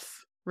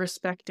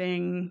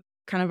 self-respecting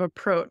kind of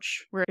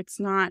approach where it's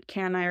not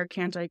can I or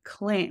can't I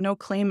claim. No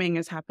claiming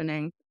is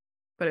happening,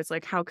 but it's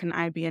like, how can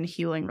I be in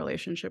healing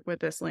relationship with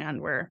this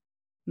land where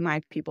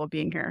my people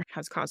being here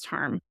has caused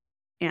harm?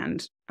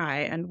 And I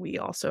and we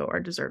also are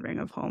deserving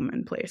of home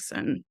and place,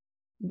 and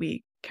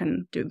we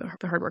can do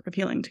the hard work of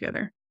healing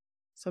together.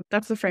 So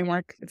that's the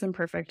framework. It's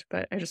imperfect,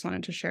 but I just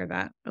wanted to share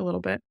that a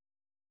little bit.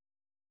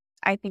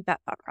 I think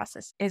that thought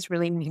process is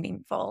really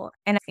meaningful.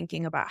 And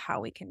thinking about how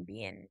we can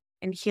be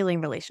in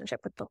healing relationship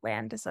with the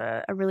land is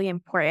a really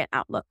important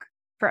outlook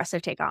for us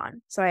to take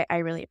on. So I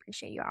really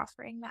appreciate you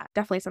offering that.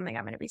 Definitely something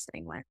I'm going to be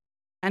sitting with.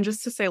 And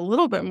just to say a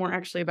little bit more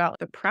actually about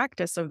the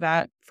practice of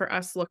that, for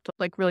us looked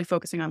like really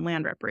focusing on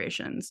land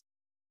reparations.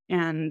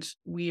 And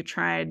we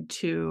tried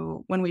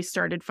to, when we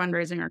started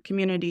fundraising our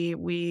community,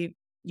 we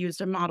used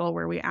a model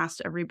where we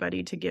asked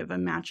everybody to give a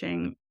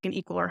matching, an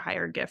equal or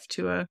higher gift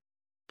to a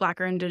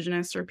Black or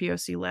Indigenous or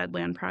POC-led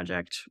land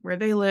project where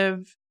they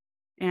live,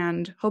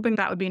 and hoping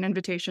that would be an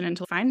invitation and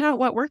to find out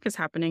what work is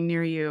happening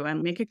near you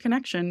and make a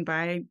connection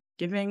by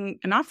giving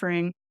an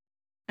offering,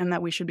 and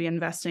that we should be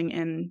investing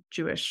in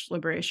Jewish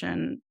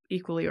liberation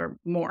equally or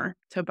more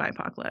to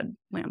BIPOC-led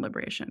land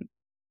liberation.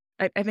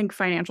 I think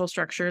financial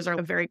structures are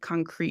a very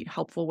concrete,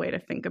 helpful way to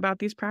think about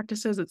these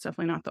practices. It's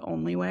definitely not the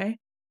only way.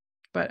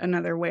 But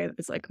another way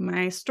is like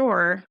my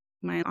store,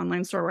 my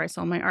online store where I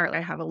sell my art,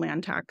 I have a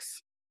land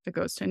tax that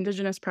goes to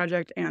Indigenous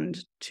project and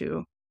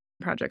to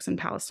projects in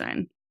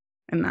Palestine.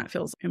 And that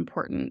feels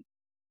important.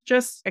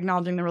 Just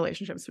acknowledging the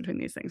relationships between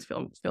these things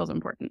feels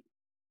important.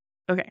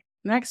 Okay,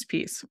 next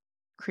piece.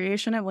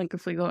 Creation of Link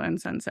of Legal and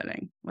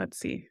sunsetting. Let's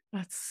see.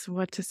 That's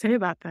what to say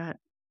about that.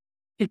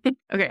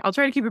 Okay, I'll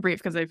try to keep it brief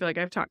because I feel like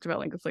I've talked about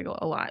Link of Legal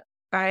a lot.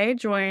 I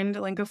joined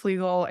Linka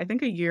Flegel, I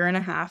think a year and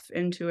a half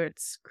into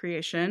its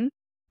creation.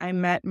 I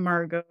met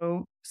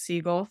Margot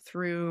Siegel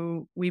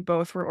through, we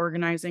both were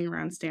organizing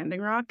around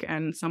Standing Rock,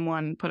 and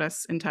someone put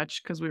us in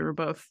touch because we were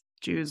both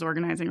Jews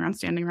organizing around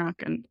Standing Rock.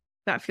 And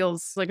that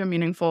feels like a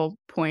meaningful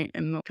point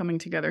in the coming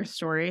together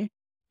story.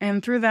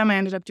 And through them, I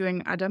ended up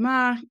doing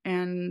Adama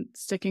and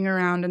sticking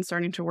around and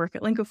starting to work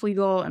at Linka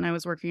Flegel. And I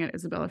was working at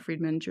Isabella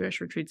Friedman Jewish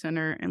Retreat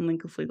Center and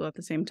Linka Flegel at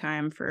the same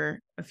time for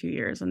a few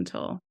years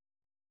until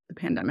the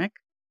pandemic.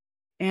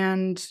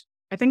 And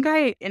I think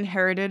I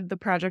inherited the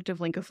project of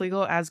Linka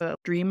Flegel as a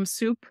dream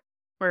soup,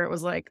 where it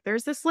was like,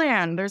 there's this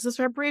land, there's this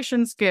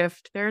reparations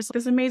gift, there's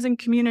this amazing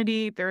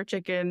community, there are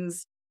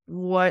chickens.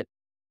 What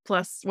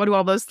do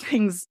all those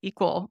things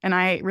equal? And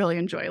I really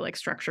enjoy like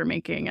structure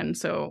making. And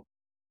so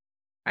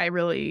I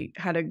really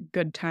had a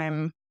good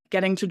time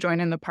getting to join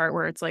in the part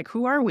where it's like,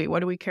 who are we? What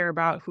do we care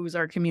about? Who's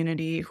our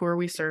community? Who are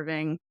we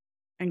serving?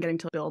 And getting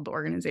to build the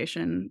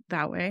organization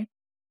that way.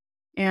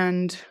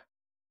 And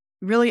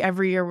really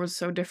every year was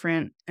so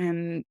different.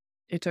 And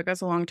it took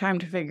us a long time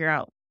to figure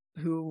out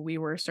who we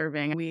were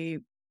serving. We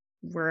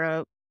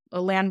were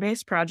a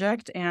land-based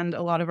project, and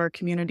a lot of our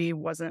community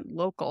wasn't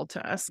local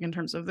to us in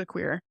terms of the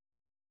queer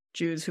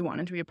Jews who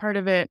wanted to be a part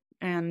of it.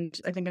 And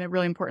I think a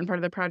really important part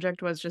of the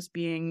project was just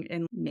being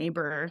in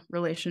neighbor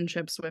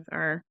relationships with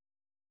our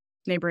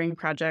neighboring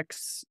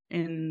projects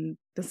in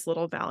this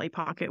little valley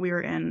pocket we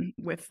were in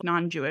with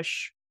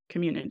non-Jewish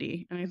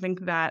community. And I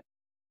think that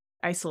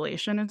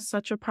isolation is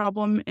such a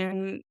problem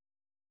in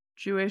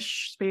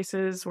Jewish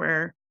spaces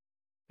where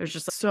there's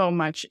just so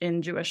much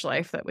in Jewish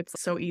life that it's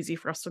so easy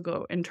for us to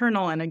go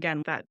internal. And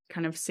again, that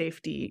kind of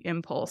safety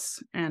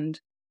impulse and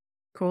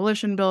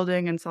coalition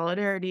building and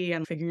solidarity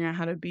and figuring out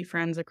how to be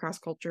friends across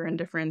culture and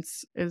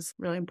difference is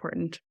really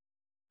important.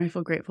 I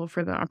feel grateful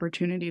for the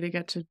opportunity to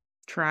get to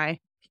try.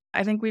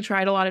 I think we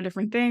tried a lot of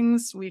different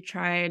things. We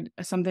tried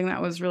something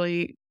that was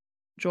really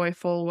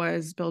joyful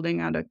was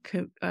building out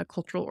a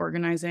cultural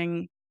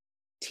organizing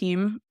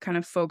team, kind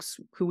of folks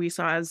who we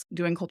saw as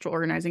doing cultural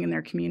organizing in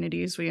their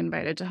communities. We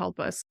invited to help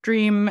us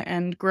dream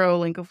and grow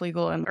Linka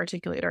Flegel and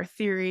articulate our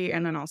theory,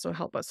 and then also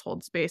help us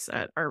hold space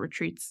at our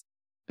retreats.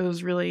 It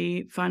was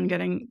really fun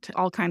getting to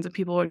all kinds of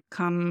people would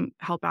come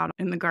help out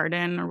in the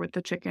garden or with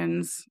the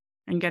chickens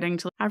and getting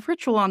to have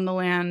ritual on the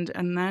land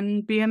and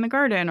then be in the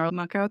garden or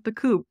muck out the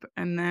coop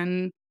and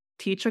then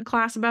teach a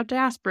class about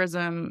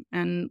diasporism,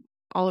 and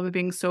all of it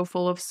being so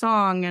full of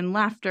song and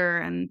laughter,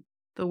 and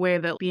the way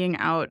that being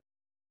out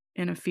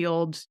in a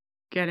field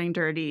getting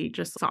dirty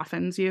just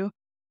softens you.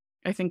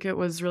 I think it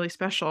was really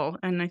special.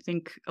 And I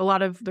think a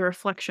lot of the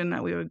reflection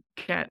that we would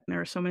get, there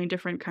were so many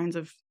different kinds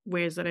of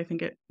ways that I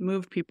think it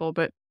moved people,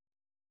 but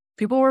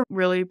people were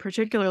really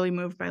particularly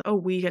moved by, oh,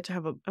 we get to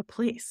have a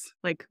place.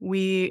 Like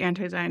we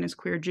anti-Zionist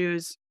queer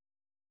Jews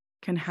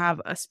can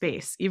have a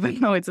space, even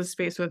though it's a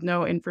space with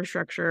no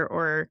infrastructure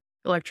or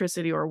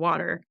electricity or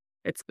water.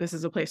 This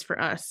is a place for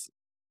us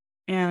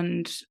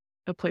and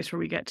a place where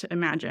we get to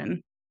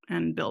imagine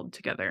and build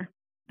together.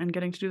 And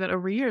getting to do that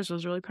over years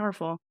was really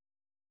powerful.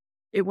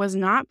 It was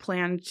not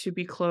planned to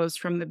be closed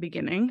from the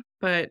beginning,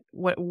 but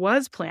what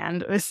was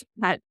planned was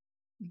that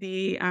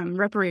the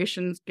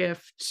reparations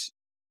gift,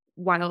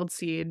 Wild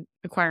Seed,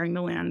 acquiring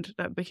the land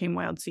that became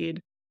Wild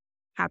Seed,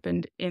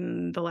 happened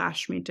in the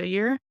last Shemitah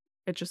year.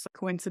 It just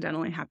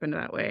coincidentally happened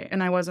that way.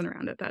 And I wasn't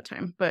around at that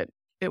time, but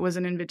it was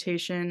an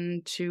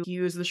invitation to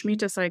use the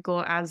Shemitah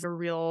cycle as a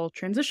real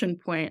transition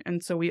point.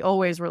 And so we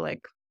always were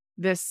like,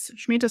 this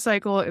Shemitah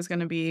cycle is going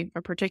to be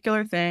a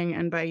particular thing.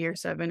 And by year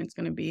 7, it's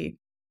going to be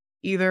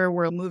either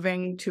we're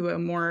moving to a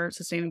more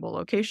sustainable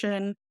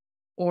location,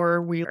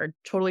 or we are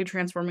totally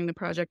transforming the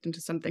project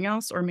into something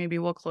else, or maybe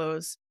we'll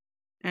close.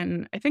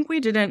 And I think we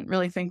didn't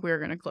really think we were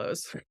going to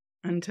close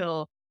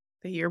until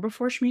the year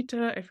before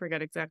Shemitah. I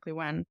forget exactly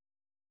when.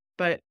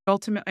 But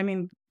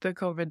ultimately, the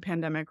COVID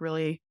pandemic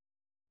really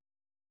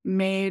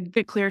made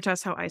it clear to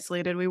us how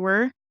isolated we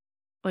were.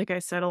 Like I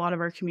said, a lot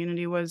of our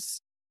community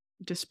was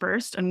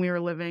dispersed, and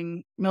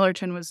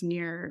Millerton was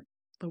near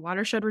the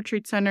Watershed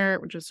Retreat Center,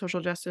 which is social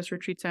justice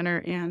retreat center,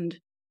 and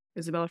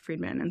Isabella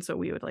Friedman. And so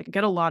we would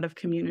get a lot of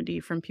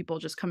community from people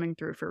just coming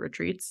through for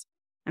retreats.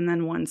 And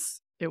then once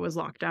it was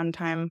lockdown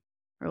time,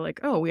 we're like,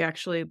 oh, we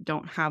actually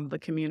don't have the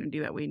community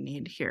that we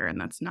need here. And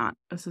that's not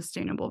a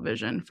sustainable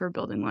vision for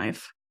building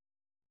life.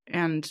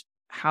 And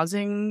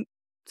housing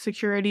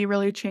security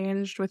really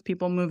changed with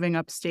people moving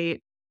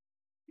upstate.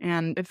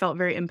 And it felt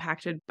very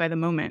impacted by the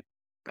moment.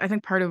 I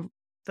think part of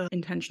the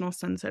intentional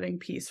sunsetting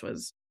piece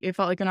was it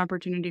felt like an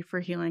opportunity for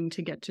healing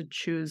to get to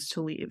choose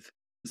to leave.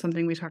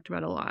 Something we talked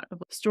about a lot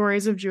of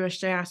stories of Jewish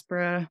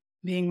diaspora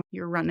being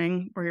you're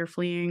running or you're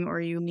fleeing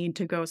or you need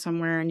to go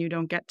somewhere and you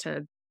don't get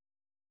to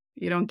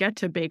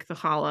bake the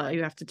challah.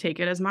 You have to take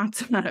it as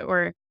matzah,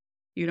 or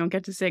you don't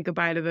get to say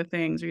goodbye to the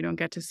things, or you don't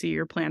get to see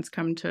your plants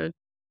come to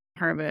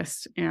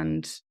harvest.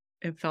 And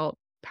it felt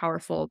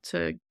powerful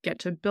to get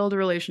to build a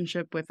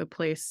relationship with a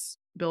place,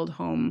 build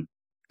home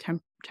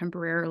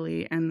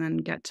temporarily, and then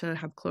get to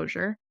have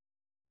closure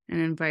and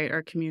invite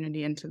our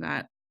community into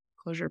that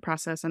closure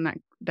process and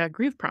that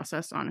grief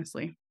process,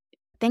 honestly.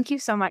 Thank you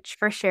so much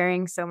for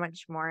sharing so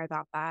much more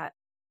about that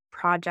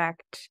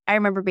project. I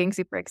remember being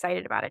super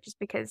excited about it just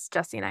because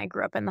Jessie and I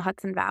grew up in the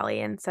Hudson Valley.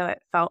 And so it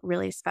felt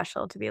really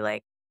special to be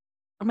like,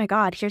 oh my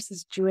God, here's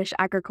this Jewish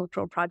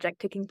agricultural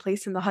project taking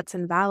place in the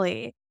Hudson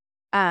Valley.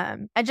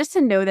 And just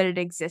to know that it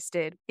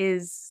existed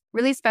is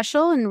really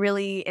special and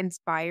really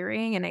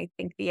inspiring. And I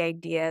think the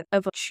idea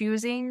of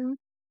choosing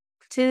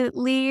to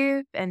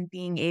leave and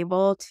being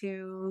able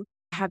to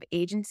have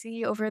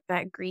agency over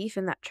that grief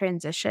and that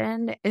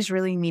transition is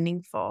really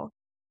meaningful.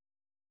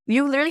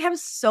 You literally have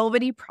so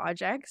many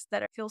projects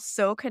that feel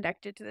so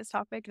connected to this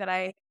topic that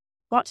I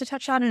want to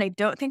touch on, and I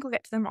don't think we'll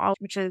get to them all,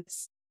 which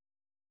is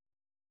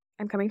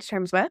I'm coming to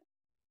terms with.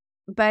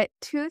 But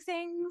two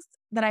things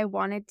that I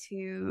wanted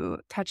to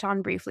touch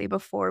on briefly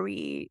before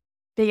we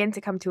begin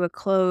to come to a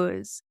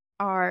close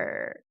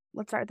are,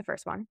 let's start with the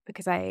first one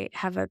because I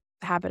have a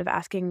habit of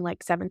asking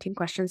like 17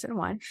 questions in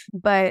one.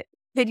 But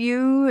could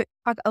you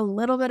talk a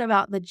little bit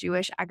about the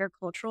Jewish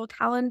agricultural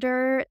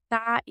calendar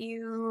that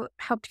you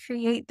helped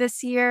create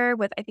this year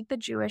with, I think, the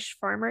Jewish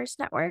Farmers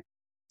Network?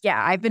 Yeah,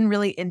 I've been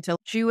really into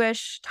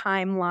Jewish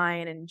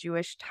timeline and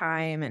Jewish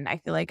time, and I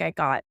feel like I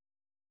got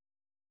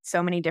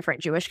so many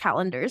different Jewish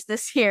calendars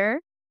this year.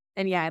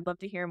 And yeah, I'd love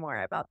to hear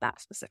more about that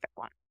specific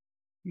one.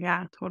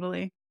 Yeah,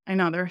 totally. I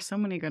know there are so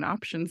many good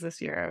options this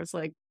year. I was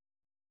like,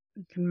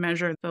 you can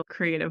measure the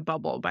creative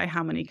bubble by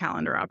how many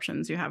calendar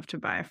options you have to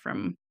buy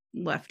from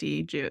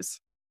lefty Jews.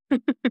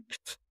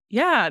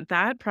 Yeah,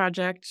 that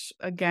project,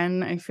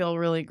 again, I feel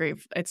really great.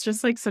 It's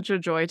just like such a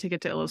joy to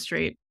get to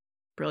illustrate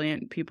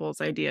brilliant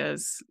people's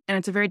ideas. And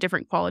it's a very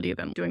different quality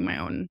than doing my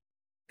own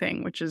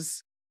thing, which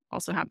is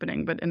also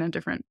happening, but in a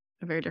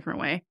very different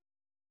way.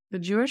 The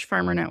Jewish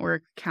Farmer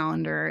Network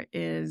calendar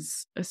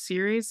is a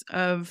series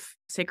of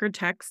sacred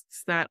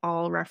texts that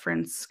all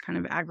reference kind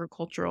of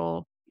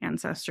agricultural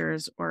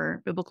ancestors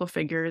or biblical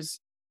figures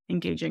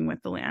engaging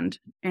with the land.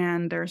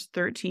 And there's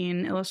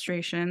 13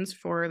 illustrations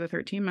for the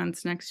 13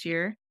 months next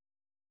year.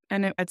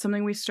 And it's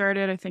something we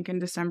started, I think, in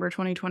December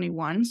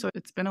 2021. So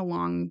it's been a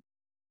long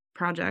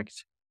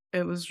project.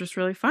 It was just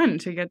really fun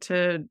to get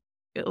to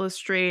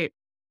illustrate,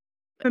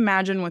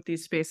 imagine what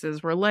these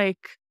spaces were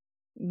like.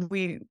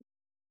 We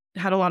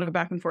had a lot of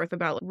back and forth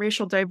about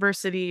racial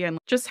diversity and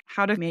just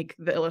how to make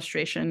the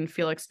illustration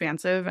feel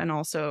expansive and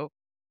also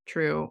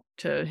true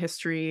to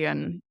history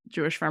and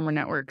Jewish Farmer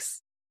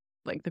Networks,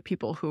 like the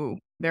people who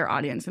their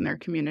audience and their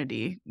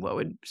community, what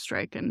would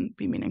strike and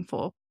be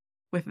meaningful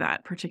with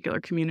that particular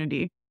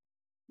community.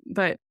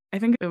 But I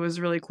think it was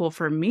really cool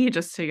for me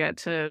just to get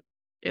to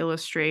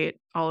illustrate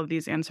all of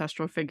these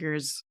ancestral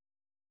figures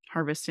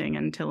harvesting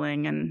and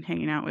tilling and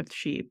hanging out with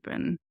sheep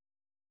and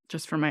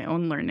just for my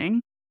own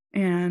learning.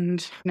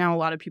 And now a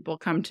lot of people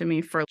come to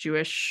me for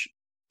Jewish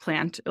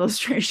plant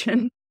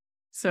illustration.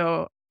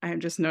 So I'm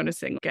just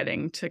noticing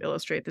getting to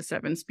illustrate the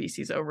 7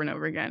 species over and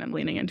over again and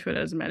leaning into it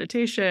as a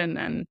meditation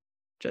and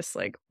just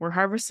like, we're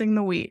harvesting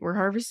the wheat, we're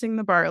harvesting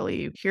the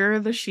barley, here are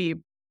the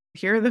sheep,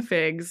 here are the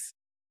figs,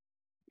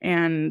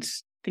 and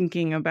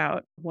thinking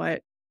about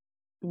what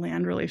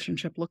land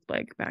relationship looked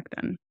like back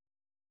then.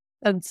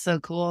 That's so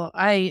cool.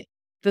 It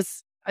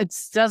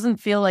doesn't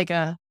feel like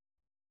a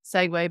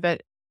segue,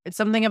 but it's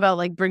something about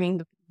like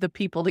bringing the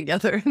people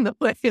together in the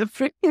way of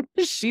bringing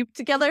the sheep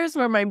together is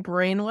where my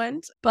brain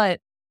went. But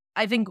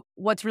I think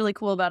what's really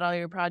cool about all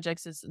your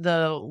projects is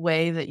the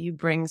way that you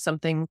bring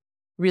something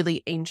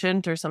really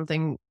ancient or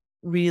something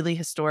really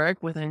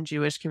historic within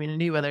Jewish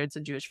community, whether it's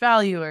a Jewish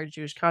value or a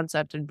Jewish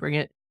concept, and bring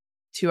it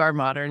to our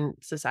modern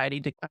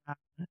society.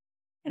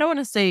 I don't want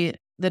to say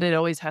that it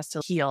always has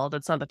to heal.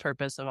 That's not the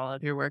purpose of all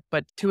of your work,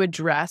 but to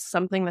address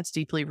something that's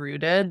deeply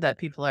rooted that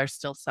people are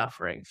still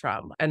suffering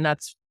from. And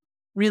that's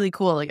really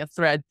cool, like a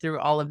thread through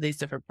all of these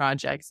different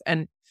projects.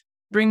 And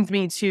brings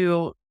me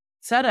to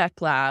Tzedek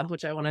Lab,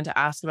 which I wanted to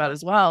ask about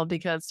as well,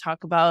 because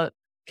talk about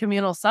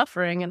communal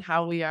suffering and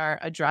how we are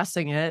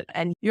addressing it.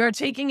 And you're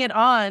taking it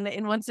on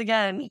in, once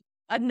again,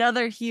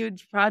 another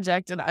huge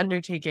project and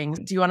undertaking.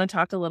 Do you want to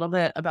talk a little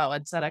bit about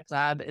what Tzedek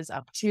Lab is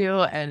up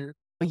to and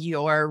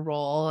your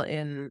role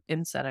in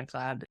Tzedek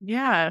Lab?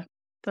 Yeah,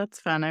 that's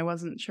fun. I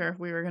wasn't sure if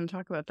we were going to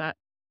talk about that.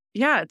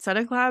 Yeah,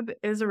 Tzedek Lab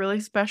is a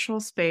really special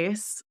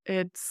space.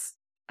 It's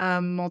a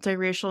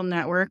multiracial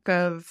network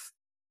of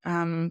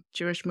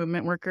Jewish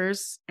movement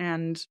workers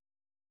and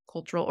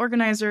cultural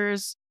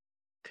organizers,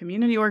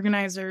 community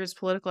organizers,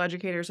 political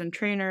educators and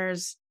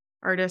trainers,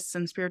 artists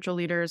and spiritual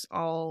leaders,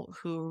 all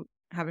who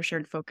have a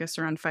shared focus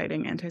around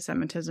fighting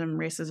anti-Semitism,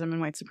 racism, and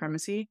white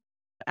supremacy.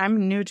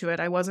 I'm new to it.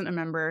 I wasn't a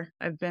member.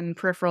 I've been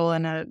peripheral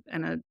and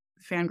a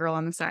fangirl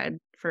on the side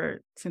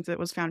since it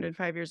was founded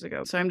 5 years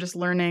ago. So I'm just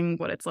learning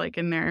what it's like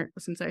in there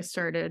since I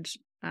started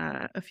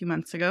a few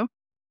months ago.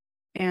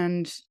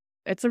 And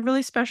it's a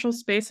really special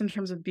space in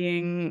terms of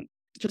being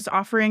just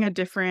offering a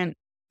different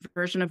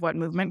version of what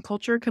movement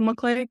culture can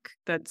look like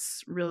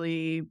that's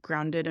really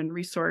grounded in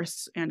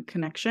resource and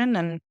connection.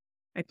 And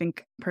I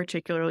think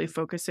particularly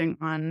focusing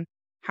on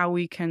how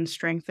we can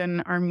strengthen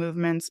our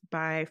movements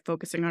by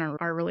focusing on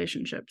our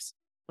relationships,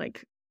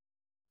 like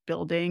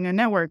building a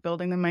network,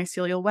 building the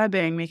mycelial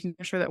webbing, making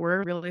sure that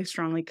we're really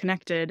strongly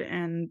connected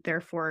and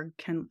therefore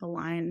can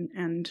align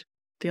and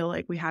feel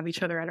like we have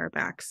each other at our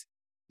backs.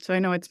 So I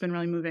know it's been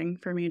really moving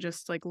for me,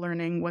 just like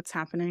learning what's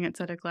happening at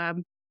Tzedek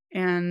Lab.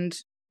 And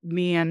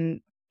me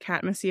and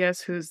Kat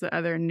Macias, who's the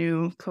other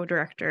new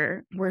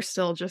co-director, we're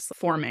still just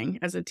forming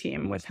as a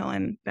team with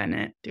Helen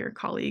Bennett, dear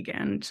colleague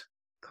and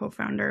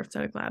co-founder of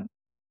Tzedek Lab.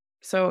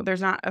 So there's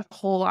not a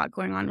whole lot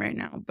going on right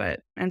now,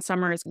 and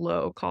summer is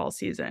low call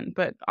season.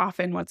 But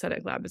often what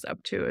Tzedek Lab is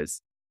up to is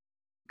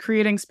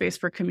creating space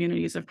for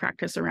communities of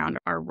practice around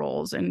our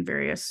roles and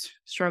various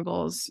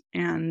struggles,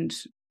 and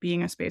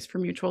being a space for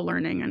mutual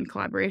learning and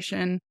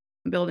collaboration,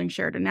 building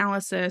shared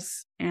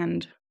analysis.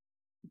 And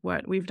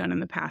what we've done in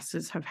the past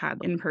is have had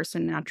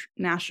in-person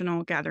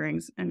national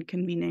gatherings and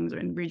convenings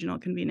and regional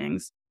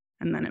convenings,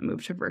 and then it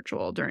moved to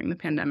virtual during the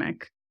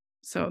pandemic.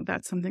 So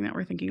that's something that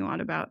we're thinking a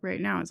lot about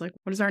right now is like,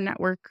 what does our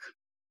network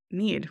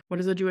need? What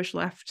does the Jewish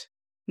left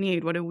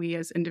need? What do we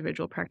as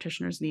individual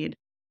practitioners need?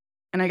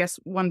 And I guess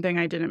one thing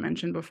I didn't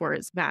mention before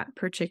is that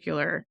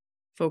particular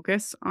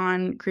focus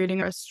on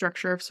creating a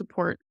structure of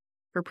support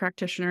for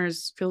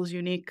practitioners feels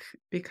unique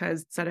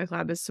because Tzedek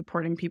Lab is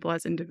supporting people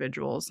as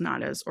individuals,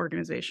 not as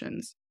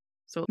organizations.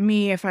 So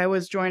me, if I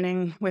was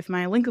joining with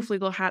my Link of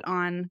Legal hat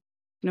on,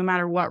 no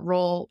matter what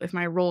role, if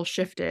my role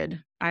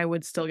shifted, I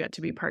would still get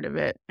to be part of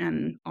it.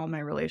 And all my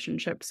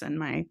relationships and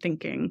my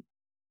thinking,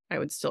 I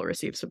would still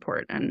receive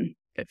support. And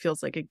it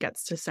feels like it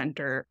gets to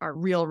center our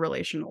real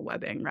relational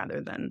webbing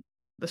rather than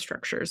the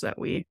structures that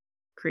we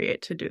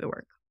create to do the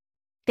work.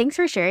 Thanks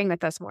for sharing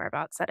with us more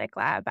about Tzedek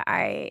Lab.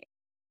 I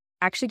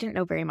actually didn't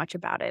know very much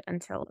about it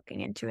until looking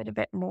into it a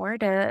bit more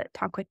to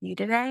talk with you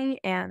today.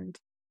 And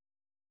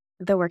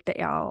the work that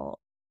y'all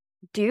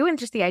do and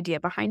just the idea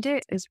behind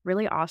it is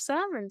really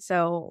awesome. And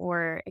so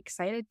we're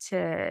excited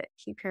to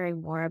keep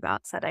hearing more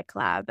about Tzedek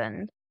Lab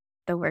and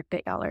the work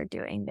that y'all are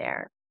doing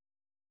there.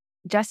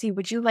 Jessie,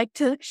 would you like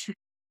to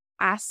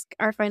ask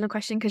our final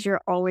question? Because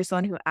you're always the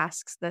one who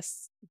asks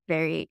this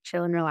very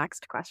chill and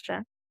relaxed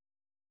question.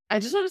 I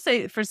just want to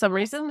say, for some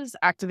reason, this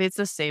activates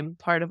the same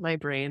part of my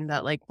brain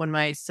that, like, when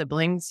my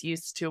siblings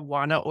used to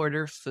want to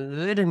order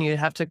food and you'd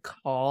have to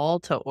call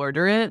to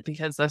order it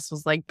because this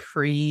was like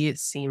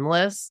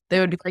pre-seamless. They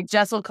would be like,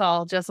 Jess will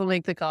call, Jess will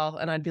make the call.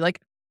 And I'd be like,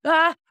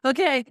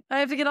 okay, I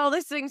have to get all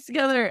these things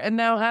together and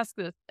now ask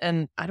this.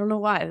 And I don't know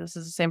why. This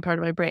is the same part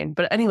of my brain.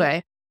 But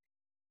anyway,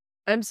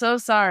 I'm so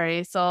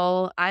sorry,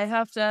 Sol. I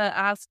have to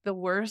ask the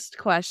worst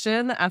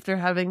question after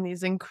having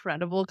these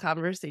incredible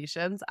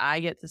conversations.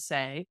 I get to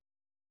say,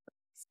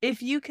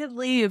 if you could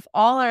leave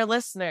all our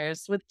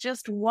listeners with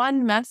just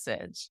one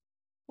message,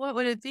 what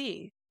would it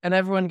be? And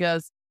everyone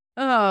goes,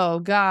 oh,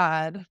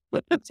 God.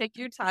 Take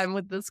your time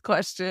with this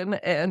question,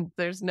 and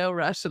there's no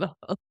rush at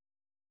all.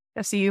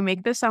 So you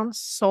make this sound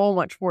so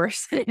much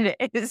worse than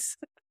it is.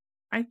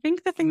 I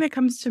think the thing that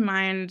comes to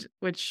mind,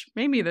 which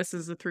maybe this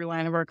is a through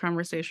line of our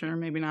conversation or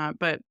maybe not,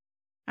 but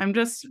I'm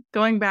just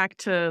going back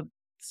to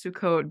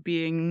Sukkot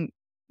being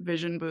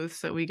vision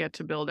booths that we get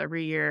to build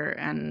every year.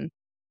 And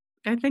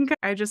I think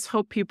I just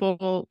hope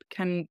people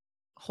can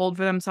hold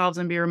for themselves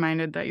and be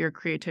reminded that your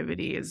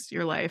creativity is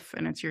your life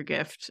and it's your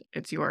gift.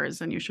 It's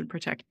yours and you should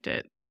protect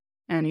it.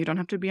 And you don't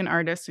have to be an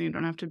artist and you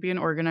don't have to be an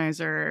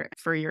organizer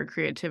for your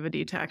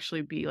creativity to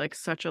actually be like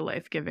such a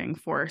life-giving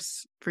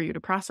force for you to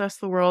process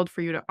the world,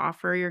 for you to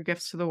offer your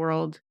gifts to the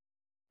world,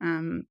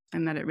 and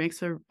that it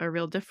makes a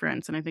real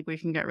difference. And I think we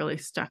can get really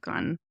stuck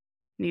on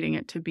needing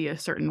it to be a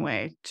certain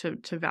way to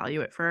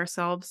value it for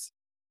ourselves.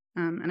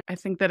 And I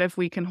think that if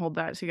we can hold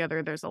that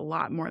together, there's a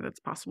lot more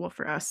that's possible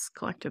for us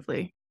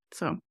collectively.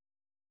 So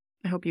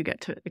I hope you get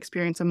to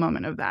experience a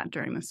moment of that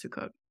during the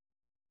Sukkot.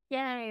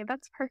 Yay,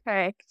 that's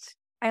perfect.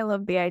 I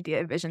love the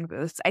idea of vision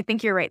booths. I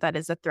think you're right. That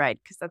is a thread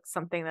because that's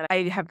something that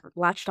I have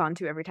latched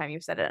onto every time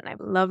you've said it. And I'm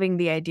loving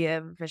the idea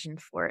of a vision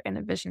fort and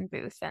a vision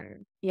booth.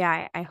 And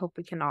yeah, I hope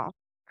we can all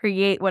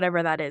create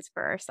whatever that is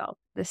for ourselves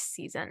this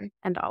season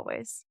and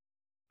always.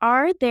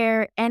 Are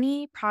there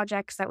any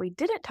projects that we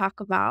didn't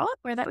talk about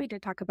or that we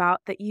did talk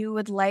about that you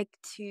would like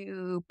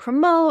to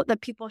promote,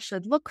 that people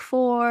should look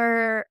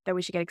for, that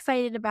we should get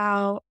excited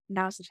about?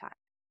 Now's the time.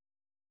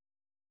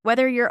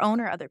 Whether your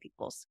own or other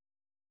people's.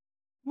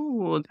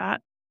 Ooh,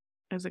 that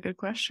is a good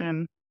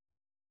question.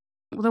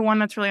 The one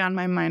that's really on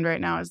my mind right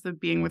now is the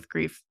Being with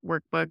Grief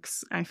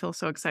workbooks. I feel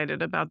so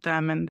excited about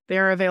them and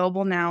they're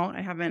available now.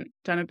 I haven't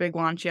done a big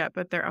launch yet,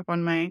 but they're up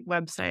on my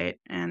website.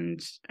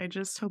 And I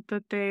just hope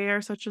that they are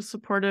such a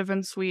supportive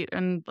and sweet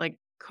and like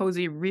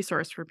cozy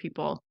resource for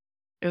people.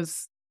 It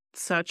was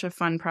such a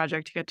fun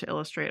project to get to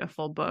illustrate a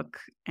full book.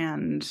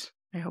 And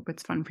I hope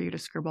it's fun for you to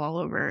scribble all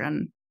over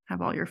and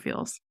have all your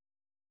feels.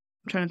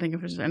 I'm trying to think if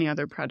there's any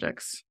other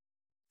projects.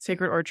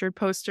 Sacred Orchard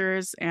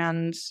posters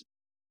and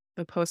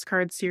the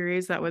postcard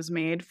series that was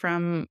made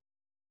from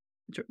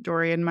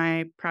Dory and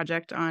my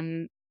project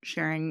on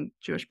sharing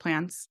Jewish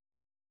plants,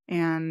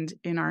 and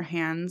In Our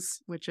Hands,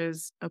 which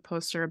is a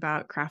poster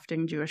about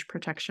crafting Jewish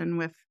protection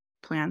with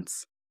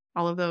plants.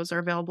 All of those are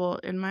available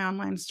in my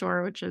online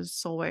store, which is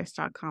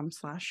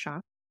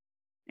solweiss.com/shop.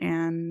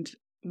 And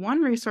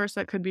one resource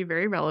that could be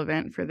very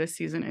relevant for this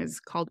season is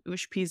called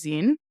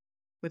Ushpizin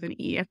with an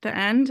E at the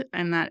end.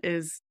 And that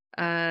is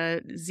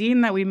a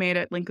zine that we made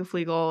at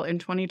Linkeflegal in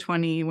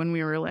 2020 when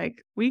we were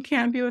like, we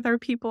can't be with our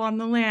people on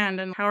the land.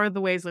 And how are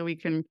the ways that we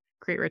can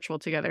create ritual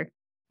together?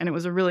 And it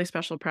was a really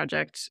special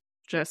project,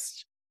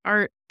 just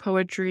art,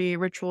 poetry,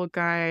 ritual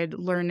guide,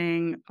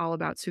 learning all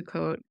about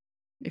Sukkot.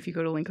 If you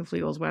go to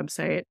Linkeflegal's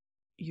website,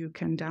 you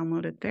can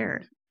download it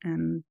there.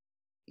 And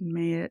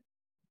may it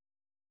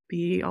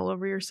be all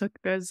over your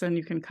sukkahs, and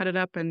you can cut it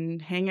up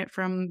and hang it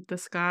from the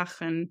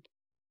skach and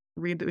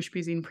read the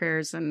Ushpizin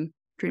prayers and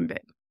dream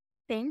big.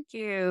 Thank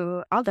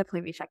you. I'll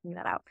definitely be checking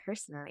that out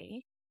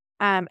personally.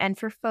 And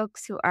for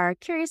folks who are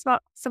curious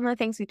about some of the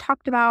things we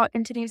talked about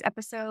in today's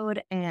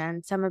episode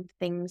and some of the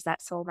things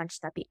that Sol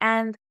mentioned at the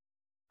end,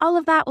 all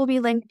of that will be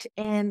linked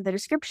in the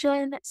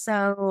description.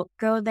 So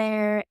go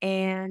there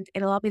and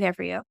it'll all be there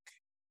for you.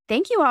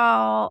 Thank you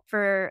all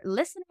for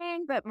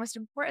listening, but most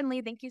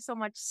importantly, thank you so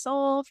much,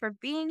 Sol, for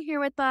being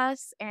here with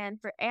us and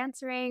for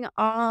answering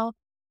all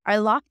our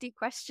lofty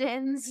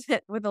questions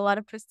with a lot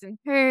of twists and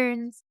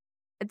turns.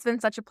 It's been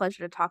such a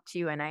pleasure to talk to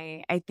you, and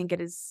I think it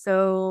is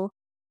so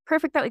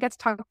perfect that we got to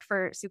talk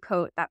for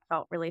Sukkot. That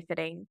felt really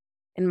fitting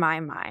in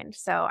my mind.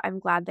 So I'm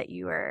glad that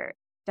you were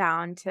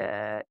down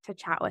to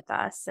chat with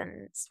us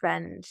and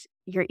spend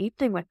your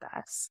evening with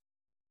us.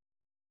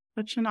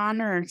 Such an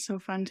honor. So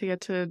fun to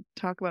get to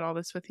talk about all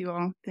this with you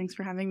all. Thanks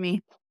for having me.